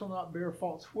 "Thou shalt not bear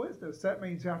false witness." That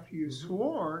means after you've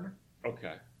sworn,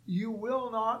 you will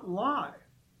not lie.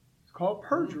 It's called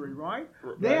perjury, right?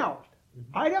 Now,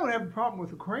 I don't have a problem with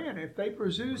the Quran if they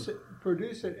produce it,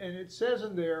 and it says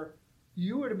in there,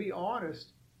 you are to be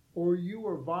honest, or you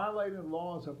are violating the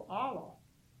laws of Allah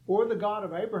or the God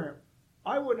of Abraham.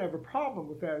 I wouldn't have a problem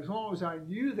with that as long as I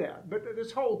knew that. But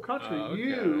this whole country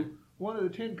knew one of the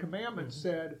 10 Commandments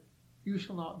said, "You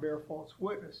shall not bear false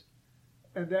witness."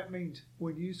 And that means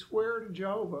when you swear to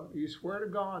Jehovah, you swear to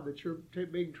God that you're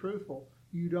being truthful,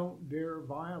 you don't dare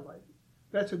violate it.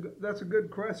 That's a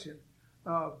good question.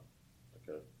 I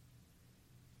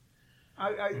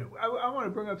want to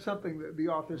bring up something that the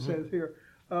author says here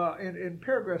in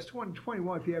paragraphs 20 and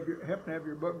 21. If you happen to have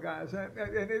your book, guys, and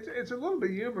it's a little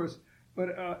bit humorous,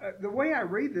 but the way I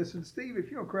read this, and Steve,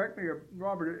 if you'll correct me, or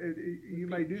Robert, you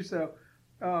may do so.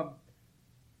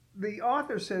 The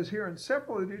author says here, and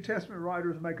several of the New Testament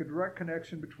writers make a direct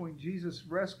connection between Jesus'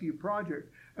 rescue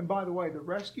project. And by the way, the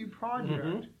rescue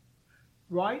project,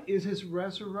 right, is his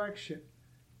resurrection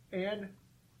and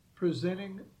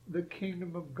presenting the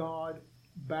kingdom of God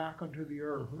back onto the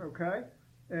earth, okay?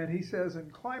 And he says,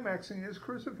 in climaxing his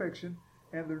crucifixion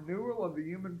and the renewal of the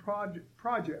human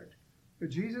project, that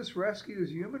Jesus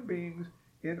rescues human beings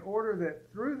in order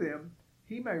that through them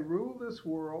he may rule this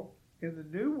world in the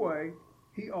new way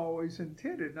he always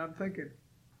intended. And I'm thinking,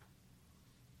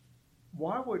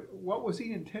 what was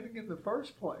he intending in the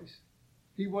first place?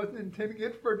 He wasn't intending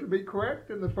it for it to be correct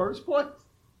in the first place.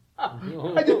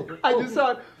 I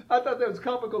thought that was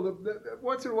comical. That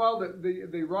once in a while,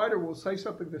 the writer will say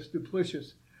something that's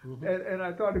duplicitous, and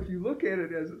I thought if you look at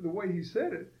it as the way he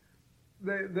said it,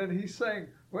 then he's saying,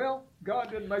 well,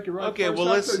 God didn't make it right. Okay, first well,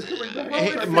 time, let's, so he's coming back.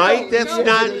 hey, Mike, that's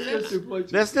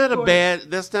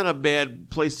not a bad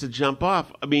place to jump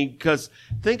off. I mean, because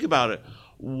think about it.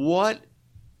 What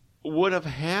would have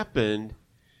happened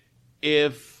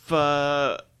if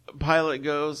Pilate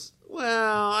goes,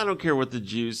 well, I don't care what the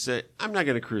Jews say. I'm not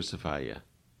going to crucify you.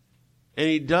 And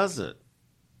he doesn't.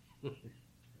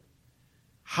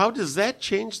 How does that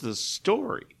change the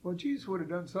story? Well, Jesus would have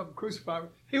done something, crucify me.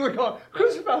 He would go,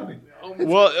 crucify me.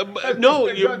 Well,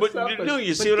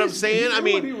 you see what I'm saying? I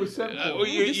mean, you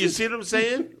see what I'm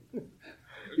saying?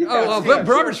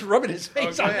 Robert's rubbing his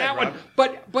face on that one.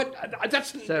 But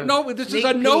that's this is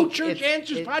a No Church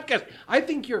Answers podcast. I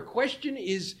think your question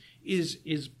is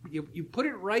you put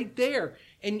it right there,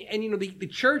 and the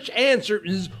church answer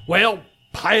is, well,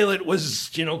 Pilate was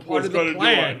part of the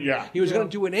plan. He was going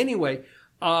to do it anyway.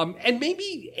 And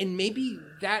maybe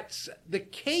that's the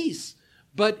case,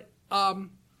 but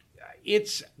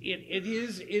it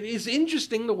is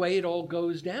interesting the way it all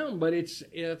goes down. But it's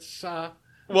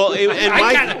well,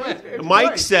 and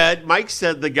Mike said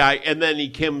the guy, and then he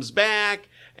comes back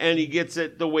and he gets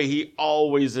it the way he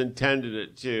always intended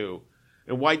it to.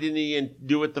 And why didn't he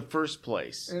do it the first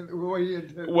place?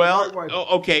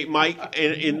 Okay, Mike.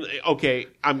 Okay,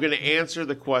 I'm going to answer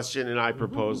the question, and I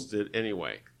proposed it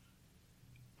anyway.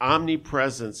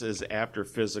 Omnipresence is after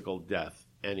physical death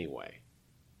anyway.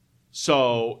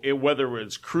 So whether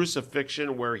it's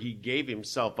crucifixion where he gave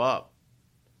himself up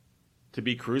to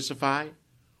be crucified,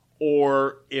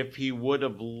 or if he would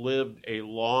have lived a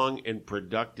long and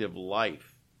productive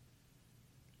life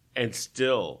and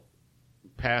still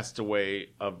passed away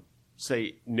of,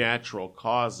 say, natural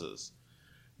causes,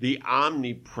 the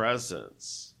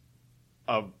omnipresence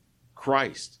of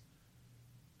Christ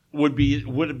would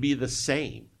it be the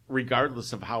same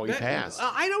regardless of how he passed?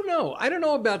 I don't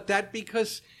know about that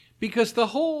because the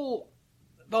whole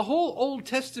the whole Old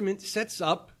Testament sets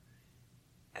up,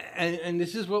 and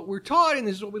this is what we're taught, and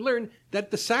this is what we learn, that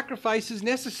the sacrifice is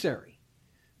necessary,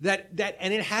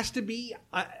 and it has to be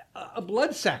a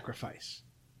blood sacrifice.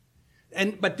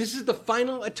 But this is the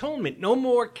final atonement. No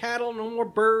more cattle, no more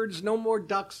birds, no more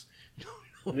ducks.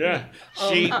 Yeah,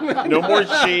 sheep. No more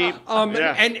sheep.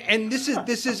 Yeah. And this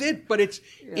is it. But it's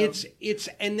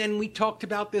and then we talked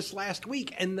about this last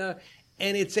week, and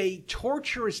it's a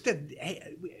torturous death.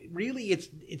 Really,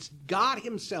 it's God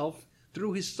Himself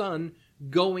through His Son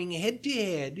going head to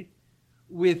head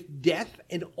with death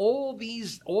and all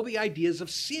the ideas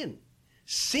of sin.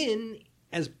 Sin,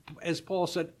 as Paul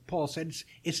said,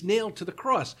 it's nailed to the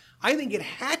cross. I think it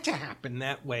had to happen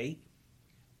that way.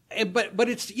 But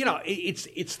it's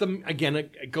it's the, again,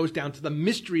 it goes down to the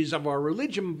mysteries of our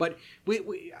religion. But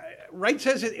Wright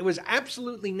says it was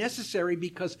absolutely necessary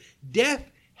because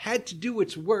death had to do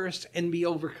its worst and be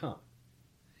overcome.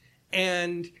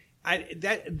 And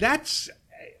that's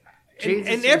Jesus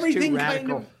and was everything too radical.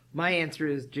 kind of. My answer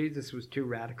is Jesus was too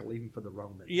radical even for the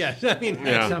Romans. Yes, I mean,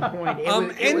 Yeah. At some point,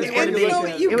 it was and going to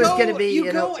be you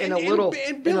in go a and little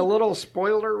Bill,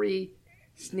 spoilery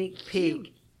sneak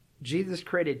peek. Jesus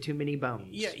created too many bones.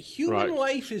 Yeah, human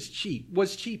life was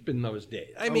cheap in those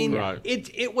days. I mean, right.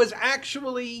 it was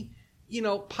actually,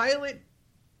 Pilate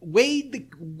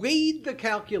weighed the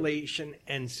calculation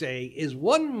and say, is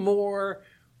one more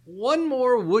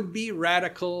would-be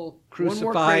radical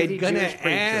crucified going to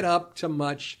add up to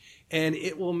much, and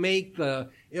it will make the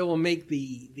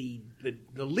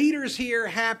leaders here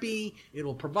happy. It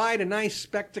will provide a nice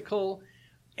spectacle.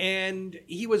 And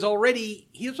he was already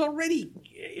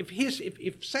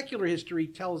if secular history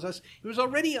tells us, he was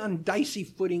already on dicey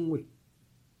footing with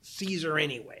Caesar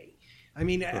anyway. I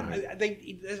mean,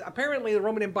 apparently the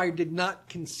Roman Empire did not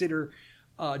consider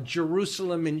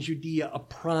Jerusalem and Judea a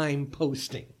prime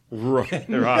posting. Right.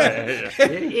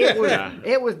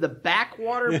 It was the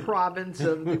backwater province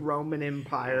of the Roman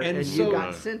Empire, and so, you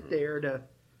got sent there to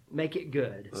make it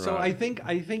good. So I think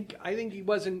he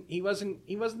wasn't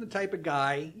the type of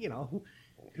guy,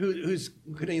 who's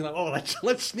gonna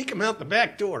let's sneak him out the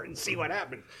back door and see what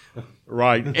happens.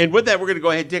 Right. And with that, we're going to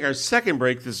go ahead and take our second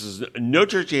break. This is No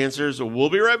Church Answers. We'll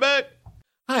be right back.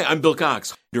 Hi, I'm Bill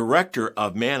Cox, Director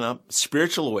of Man Up,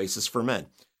 Spiritual Oasis for Men.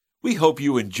 We hope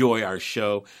you enjoy our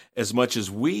show as much as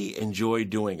we enjoy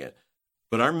doing it.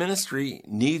 But our ministry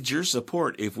needs your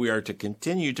support if we are to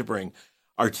continue to bring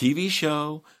our TV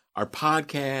show, our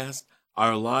podcast,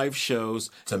 our live shows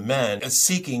to men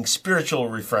seeking spiritual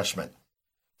refreshment.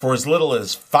 For as little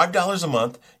as $5 a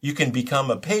month, you can become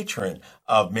a patron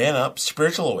of Man Up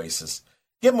Spiritual Oasis.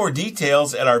 Get more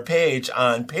details at our page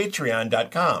on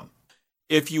patreon.com.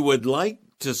 If you would like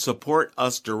to support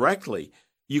us directly,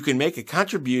 you can make a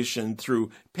contribution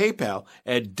through PayPal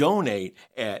at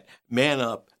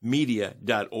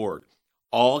donate@manupmedia.org.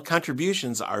 All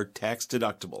contributions are tax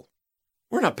deductible.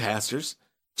 We're not pastors,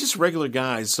 just regular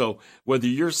guys, so whether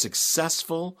you're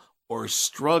successful or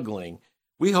struggling,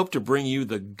 we hope to bring you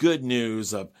the good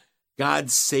news of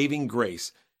God's saving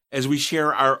grace as we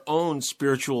share our own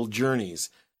spiritual journeys.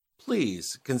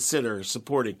 Please consider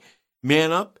supporting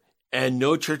Man Up and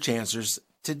No Church Answers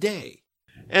today.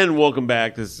 And welcome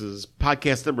back. This is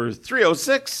podcast number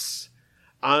 306,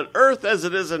 On Earth as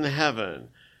It Is in Heaven.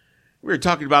 We're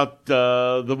talking about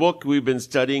the book we've been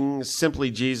studying, Simply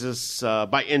Jesus,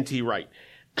 by N.T. Wright.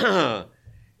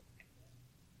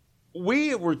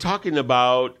 We were talking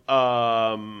about,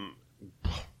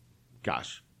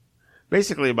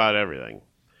 basically about everything.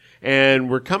 And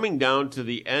we're coming down to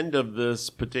the end of this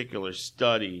particular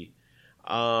study.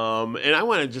 And I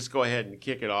want to just go ahead and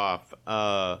kick it off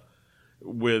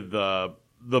with the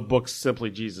book Simply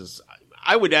Jesus.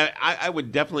 I would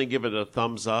definitely give it a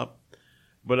thumbs up.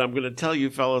 But I'm going to tell you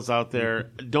fellas out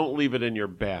there, don't leave it in your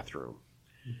bathroom.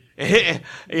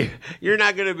 You're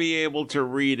not going to be able to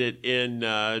read it in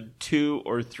 2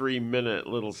 or 3 minute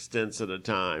little stints at a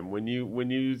time. When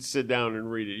you sit down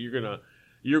and read it, you're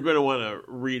going to want to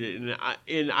read it.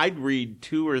 And I'd read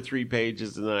 2 or 3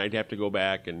 pages, and then I'd have to go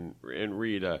back and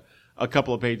read a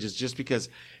couple of pages just because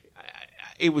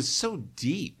it was so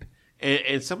deep.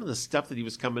 And some of the stuff that he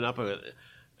was coming up with,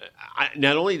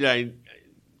 not only did I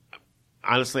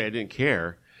honestly, I didn't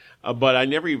care, but I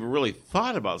never even really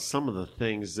thought about some of the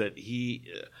things that he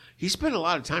spent a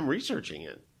lot of time researching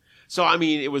in. So, I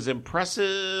mean, it was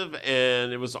impressive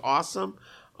and it was awesome.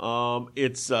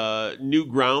 It's new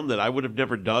ground that I would have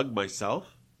never dug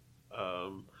myself. I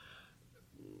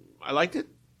liked it.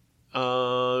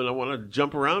 And I want to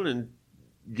jump around and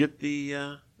get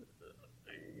the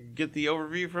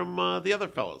overview from the other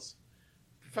fellows.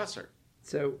 Professor.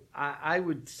 So I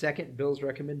would second Bill's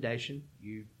recommendation.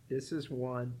 This is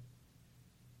one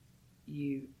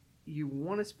you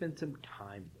want to spend some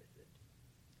time with it.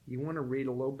 You want to read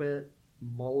a little bit,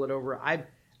 mull it over.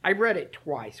 I read it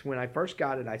twice. When I first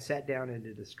got it, I sat down and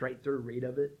did a straight through read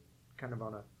of it, kind of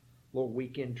on a little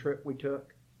weekend trip we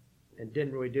took, and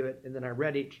didn't really do it. And then I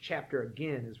read each chapter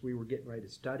again as we were getting ready to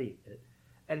study it.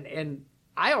 And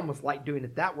I almost like doing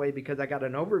it that way because I got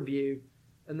an overview,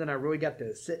 and then I really got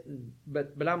to sit and.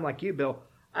 But I'm like you, Bill.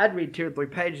 I'd read 2 or 3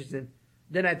 pages, and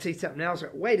then I'd see something else.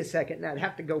 Wait a second, and I'd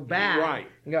have to go back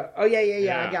and go, oh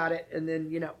yeah, I got it. And then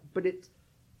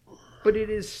but it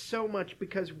is so much,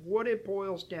 because what it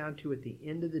boils down to at the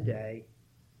end of the day,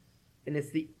 and it's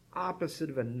the opposite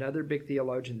of another big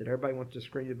theologian that everybody wants to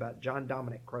scream about, John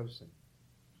Dominic Crowson.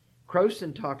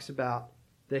 Crowson talks about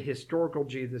the historical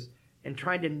Jesus and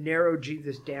trying to narrow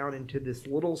Jesus down into this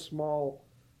little small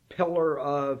pillar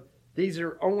of these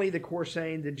are only the core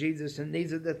sayings of Jesus, and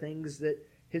these are the things that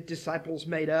his disciples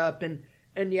made up. And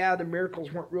yeah, the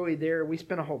miracles weren't really there. We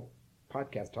spent a whole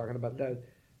podcast talking about those.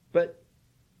 But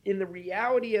in the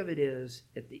reality of it is,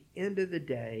 at the end of the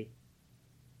day,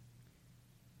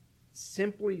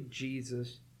 simply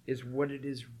Jesus is what it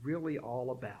is really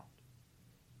all about.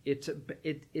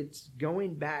 It's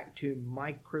going back to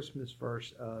my Christmas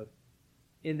verse of,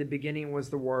 in the beginning was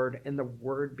the Word, and the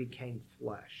Word became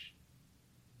flesh.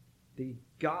 The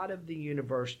God of the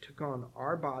universe took on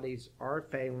our bodies, our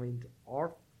failings,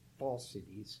 our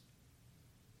falsities,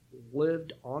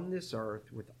 lived on this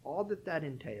earth with all that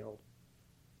entailed,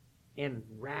 and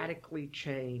radically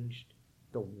changed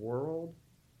the world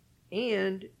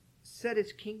and set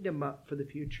his kingdom up for the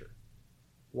future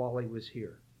while he was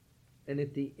here. And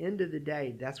at the end of the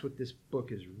day, that's what this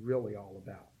book is really all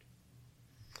about.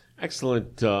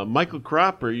 Excellent. Michael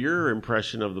Cropper, your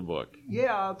impression of the book?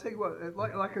 Yeah, I'll tell you what,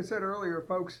 like I said earlier,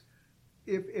 folks,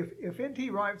 if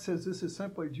N.T. Wright says this is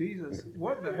simply Jesus,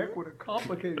 what the heck would it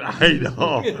complicate it?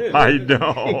 I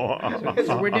know.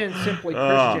 So we're doing Simply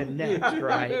Christian next,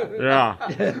 right? Yeah.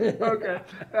 Okay.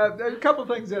 There are a couple of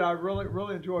things that I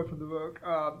really enjoyed from the book,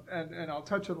 and I'll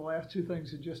touch on the last 2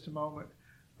 things in just a moment.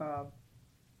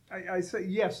 I say,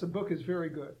 yes, the book is very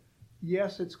good.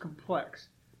 Yes, it's complex.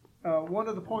 One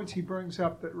of the points he brings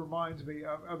up that reminds me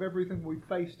of everything we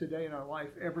face today in our life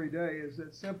every day is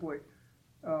that simply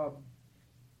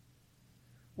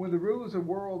when the rulers of the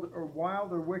world are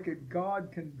wild or wicked,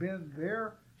 God can bend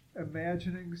their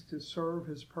imaginings to serve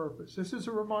his purpose. This is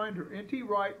a reminder. N.T.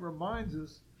 Wright reminds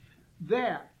us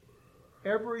that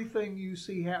everything you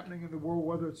see happening in the world,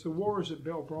 whether it's the wars that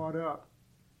Bill brought up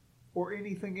or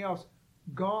anything else,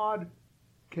 God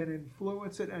can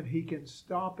influence it, and he can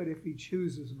stop it if he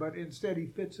chooses. But instead, he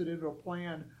fits it into a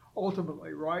plan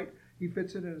ultimately, right? He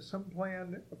fits it into some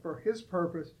plan for his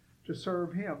purpose to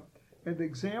serve him. And the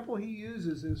example he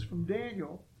uses is from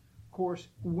Daniel. Of course,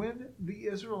 when the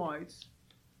Israelites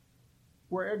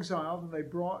were exiled and they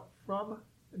brought from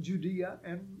Judea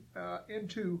and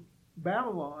into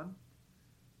Babylon,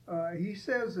 he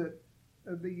says that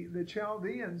the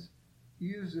Chaldeans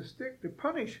used a stick to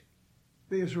punish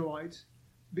the Israelites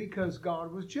because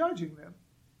God was judging them.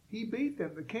 He beat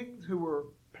them. The kings who were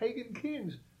pagan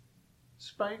kings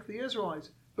spanked the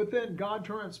Israelites. But then God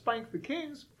turned and spanked the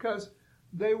kings because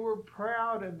they were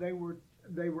proud and they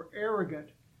were arrogant,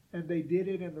 and they did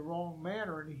it in the wrong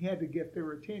manner, and he had to get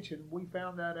their attention. We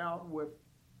found that out with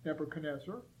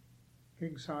Nebuchadnezzar,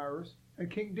 King Cyrus, and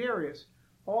King Darius.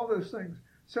 All those things.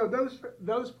 So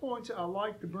those points I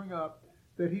like to bring up,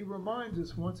 that he reminds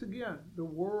us once again, the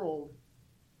world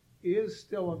is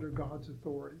still under God's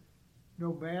authority,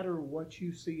 no matter what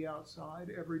you see outside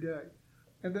every day.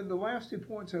 And then the last 2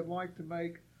 points I'd like to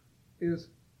make is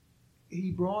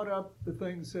he brought up the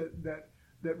things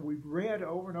that we've read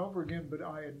over and over again, but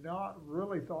I had not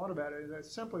really thought about it. That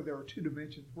simply there are 2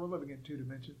 dimensions. We're living in 2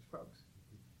 dimensions, folks.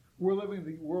 We're living in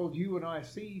the world you and I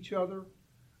see each other.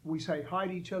 We say hi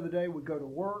to each other today. We go to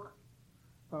work.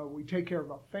 We take care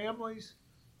of our families.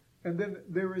 And then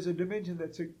there is a dimension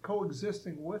that's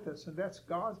coexisting with us, and that's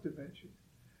God's dimension.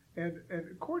 And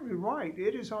according to Wright,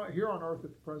 it is here on earth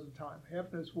at the present time.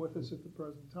 Heaven is with us at the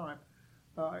present time.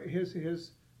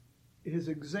 His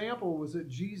example was that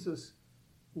Jesus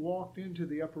walked into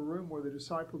the upper room where the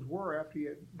disciples were after he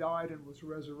had died and was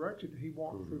resurrected. He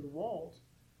walked through the walls.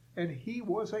 And he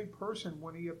was a person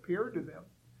when he appeared to them.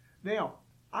 Now,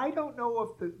 I don't know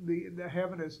if the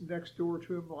heaven is next door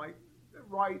to him, like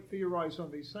Wright theorized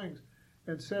on these things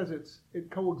and says it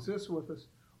coexists with us,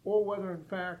 or whether in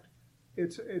fact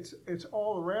it's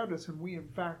all around us and we in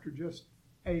fact are just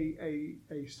a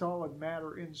solid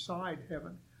matter inside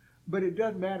heaven. But it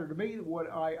doesn't matter to me.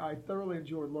 What I thoroughly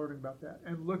enjoyed learning about that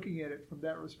and looking at it from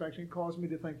that respect. It caused me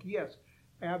to think, yes,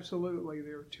 absolutely,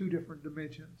 there are two different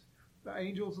dimensions. The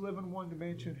angels live in one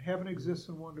dimension, heaven exists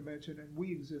in one dimension, and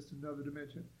we exist in another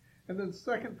dimension. And then the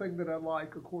second thing that I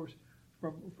like, of course,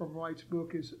 from Wright's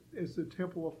book is the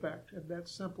temple effect. And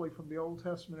that's simply from the Old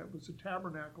Testament. It was the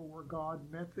tabernacle where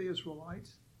God met the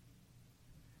Israelites,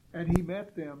 and he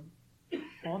met them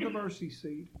on the mercy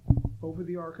seat over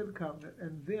the Ark of the Covenant.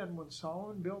 And then when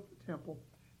Solomon built the temple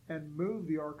and moved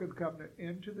the Ark of the Covenant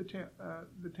into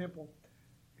the temple,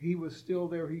 he was still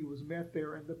there. He was met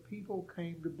there. And the people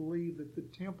came to believe that the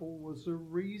temple was the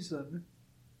reason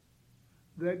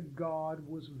that God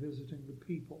was visiting the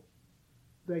people.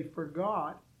 They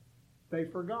forgot that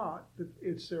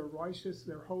it's their righteousness,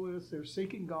 their holiness, they're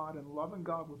seeking God and loving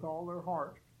God with all their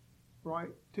heart. Right?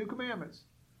 2 commandments.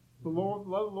 Love the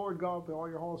Lord God with all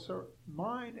your whole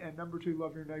mind, and number 2,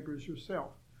 love your neighbor as yourself.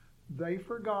 They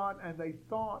forgot, and they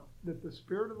thought that the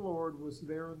Spirit of the Lord was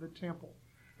there in the temple.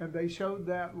 And they showed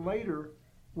that later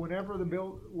whenever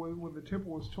when the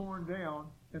temple was torn down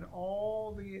and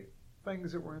all the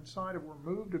things that were inside it were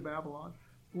moved to Babylon.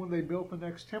 When they built the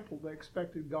next temple, they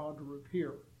expected God to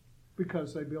appear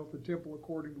because they built the temple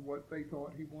according to what they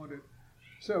thought he wanted.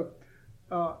 So,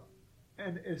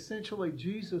 and essentially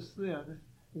Jesus then,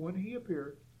 when he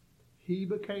appeared, he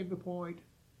became the point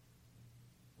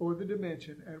or the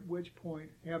dimension at which point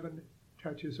heaven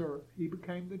touches earth. He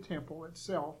became the temple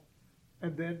itself.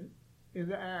 And then in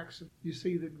the Acts, you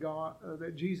see that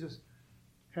that Jesus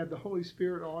had the Holy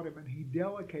Spirit on him, and he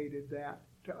delegated that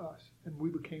to us, and we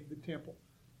became the temple.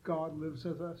 God lives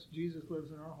with us. Jesus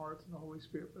lives in our hearts, and the Holy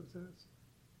Spirit lives in us.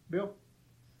 Bill?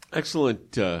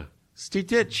 Excellent. Steve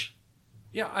Ditch.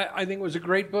 Yeah, I think it was a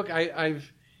great book. I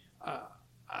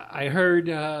heard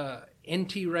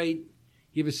N.T. Wright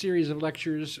give a series of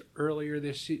lectures earlier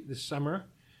this summer,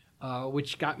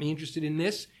 which got me interested in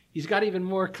this. He's got even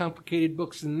more complicated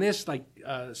books than this, like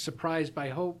Surprised by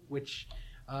Hope, which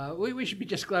we should be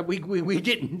just glad we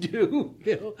didn't do,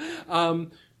 Bill.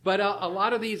 But a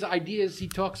lot of these ideas he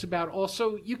talks about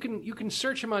also, you can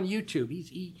search him on YouTube.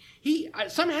 He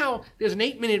somehow there's an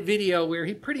 8-minute video where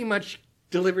he pretty much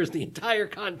delivers the entire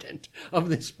content of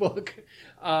this book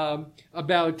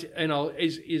about,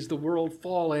 is the world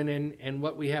fallen and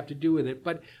what we have to do with it.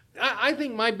 But I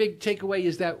think my big takeaway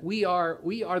is that we are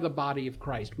the body of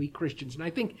Christ, we Christians. And I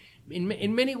think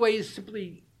in many ways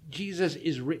simply Jesus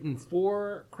is written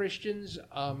for Christians.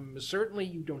 Certainly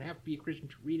you don't have to be a Christian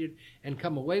to read it and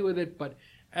come away with it. But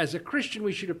as a Christian,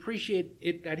 we should appreciate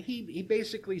it that he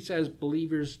basically says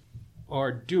believers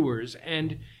are doers.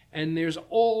 And there's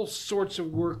all sorts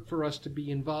of work for us to be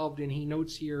involved in. He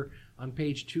notes here on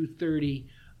page 230,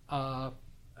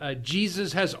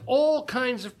 Jesus has all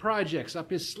kinds of projects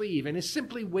up his sleeve and is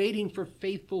simply waiting for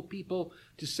faithful people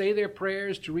to say their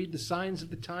prayers, to read the signs of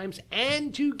the times,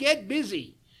 and to get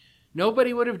busy.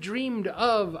 Nobody would have dreamed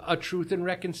of a Truth and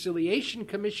Reconciliation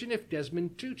Commission if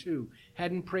Desmond Tutu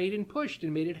hadn't prayed and pushed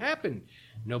and made it happen.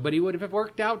 Nobody would have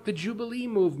worked out the Jubilee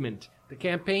movement, the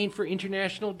campaign for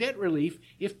international debt relief,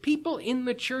 if people in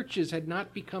the churches had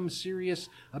not become serious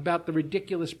about the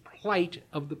ridiculous plight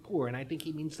of the poor. And I think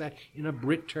he means that in a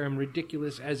Brit term,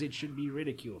 ridiculous as it should be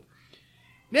ridiculed.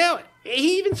 Now,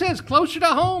 he even says, closer to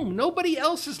home, nobody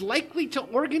else is likely to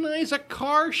organize a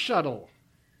car shuttle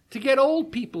to get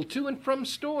old people to and from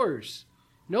stores.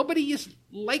 Nobody is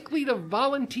likely to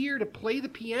volunteer to play the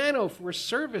piano for a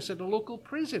service at a local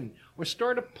prison or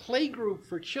start a playgroup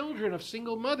for children of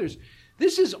single mothers.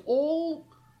 This is all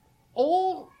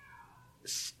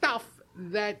stuff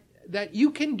that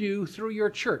you can do through your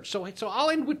church. So I'll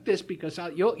end with this because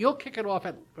you'll kick it off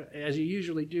as you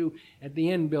usually do at the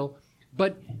end, Bill.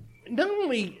 But not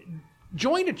only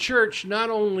join a church, not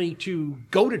only to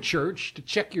go to church to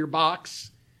check your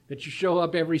box that you show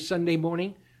up every Sunday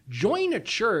morning. Join a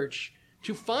church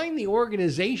to find the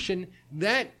organization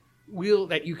that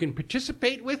you can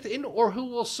participate with in, or who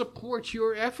will support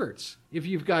your efforts if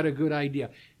you've got a good idea.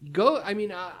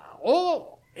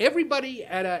 Everybody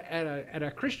at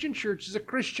a Christian church is a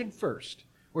Christian first,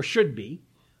 or should be.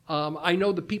 I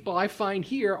know the people I find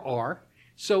here are.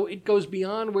 So it goes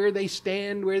beyond where they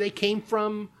stand, where they came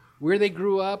from, where they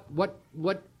grew up, what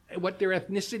their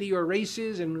ethnicity or race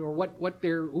is, and or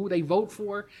who they vote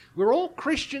for. We're all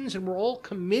Christians, and we're all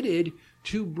committed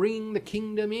to bringing the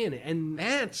kingdom in, and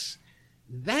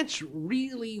that's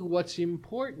really what's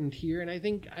important here. And I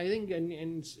think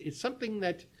and it's something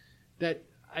that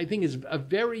I think is a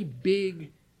very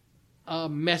big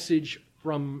message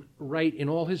from Wright in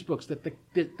all his books, that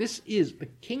this is the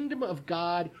kingdom of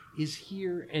God is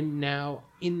here and now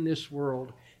in this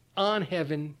world, on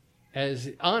heaven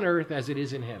on earth as it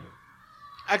is in heaven.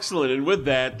 Excellent. And with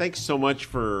that, thanks so much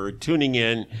for tuning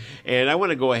in. And I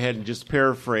want to go ahead and just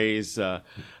paraphrase the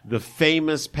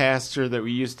famous pastor that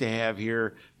we used to have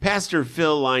here, Pastor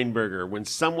Phil Lineberger. When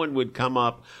someone would come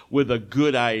up with a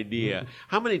good idea,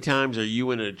 how many times are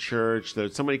you in a church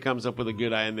that somebody comes up with a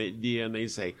good idea and they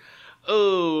say,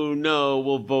 "Oh, no,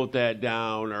 we'll vote that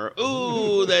down," or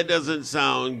 "Ooh, that doesn't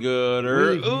sound good,"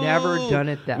 or We've never done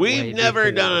it that way. We've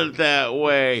never done it that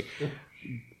way.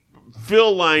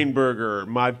 Phil Lineberger,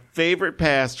 my favorite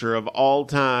pastor of all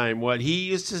time, what he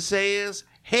used to say is,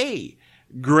 "Hey,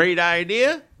 great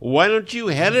idea. Why don't you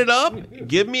head it up?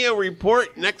 Give me a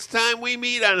report next time we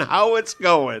meet on how it's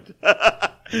going."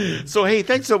 So, hey,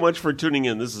 thanks so much for tuning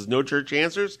in. This is No Church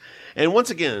Answers. And once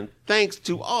again, thanks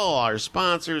to all our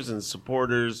sponsors and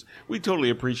supporters. We totally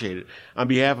appreciate it. On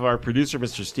behalf of our producer,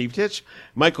 Mr. Steve Titch,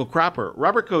 Michael Cropper,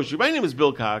 Robert Kosher, my name is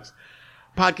Bill Cox.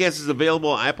 Podcast is available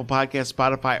on Apple Podcasts,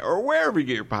 Spotify, or wherever you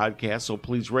get your podcasts, so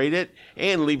please rate it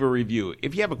and leave a review.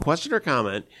 If you have a question or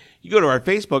comment, you go to our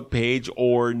Facebook page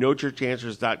or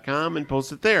nochurchanswers.com and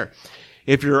post it there.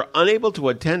 If you're unable to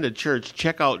attend a church,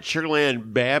 check out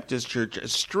Sugarland Baptist Church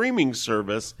streaming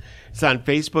service. It's on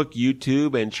Facebook,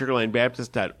 YouTube, and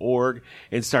sugarlandbaptist.org,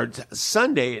 and starts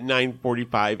Sunday at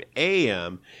 9:45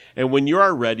 a.m. And when you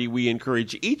are ready, we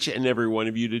encourage each and every one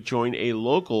of you to join a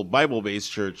local Bible-based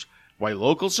church. Why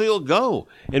local? So you'll go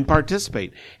and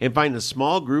participate and find a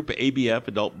small group ABF,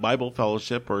 Adult Bible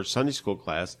Fellowship, or Sunday school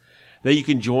class that you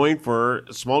can join for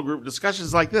small group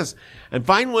discussions like this. And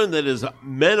find one that is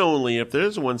men only. If there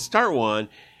is one, start one.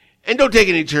 And don't take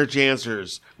any church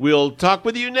answers. We'll talk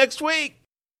with you next week.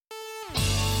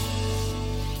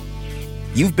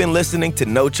 You've been listening to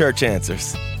No Church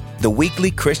Answers, the weekly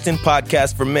Christian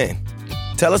podcast for men.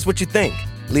 Tell us what you think.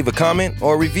 Leave a comment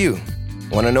or a review.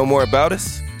 Want to know more about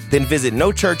us? Then visit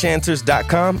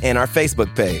nochurchanswers.com and our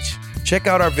Facebook page. Check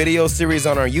out our video series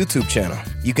on our YouTube channel.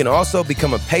 You can also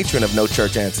become a patron of No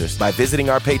Church Answers by visiting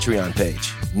our Patreon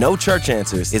page. No Church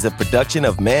Answers is a production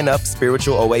of Man Up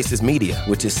Spiritual Oasis Media,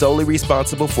 which is solely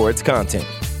responsible for its content.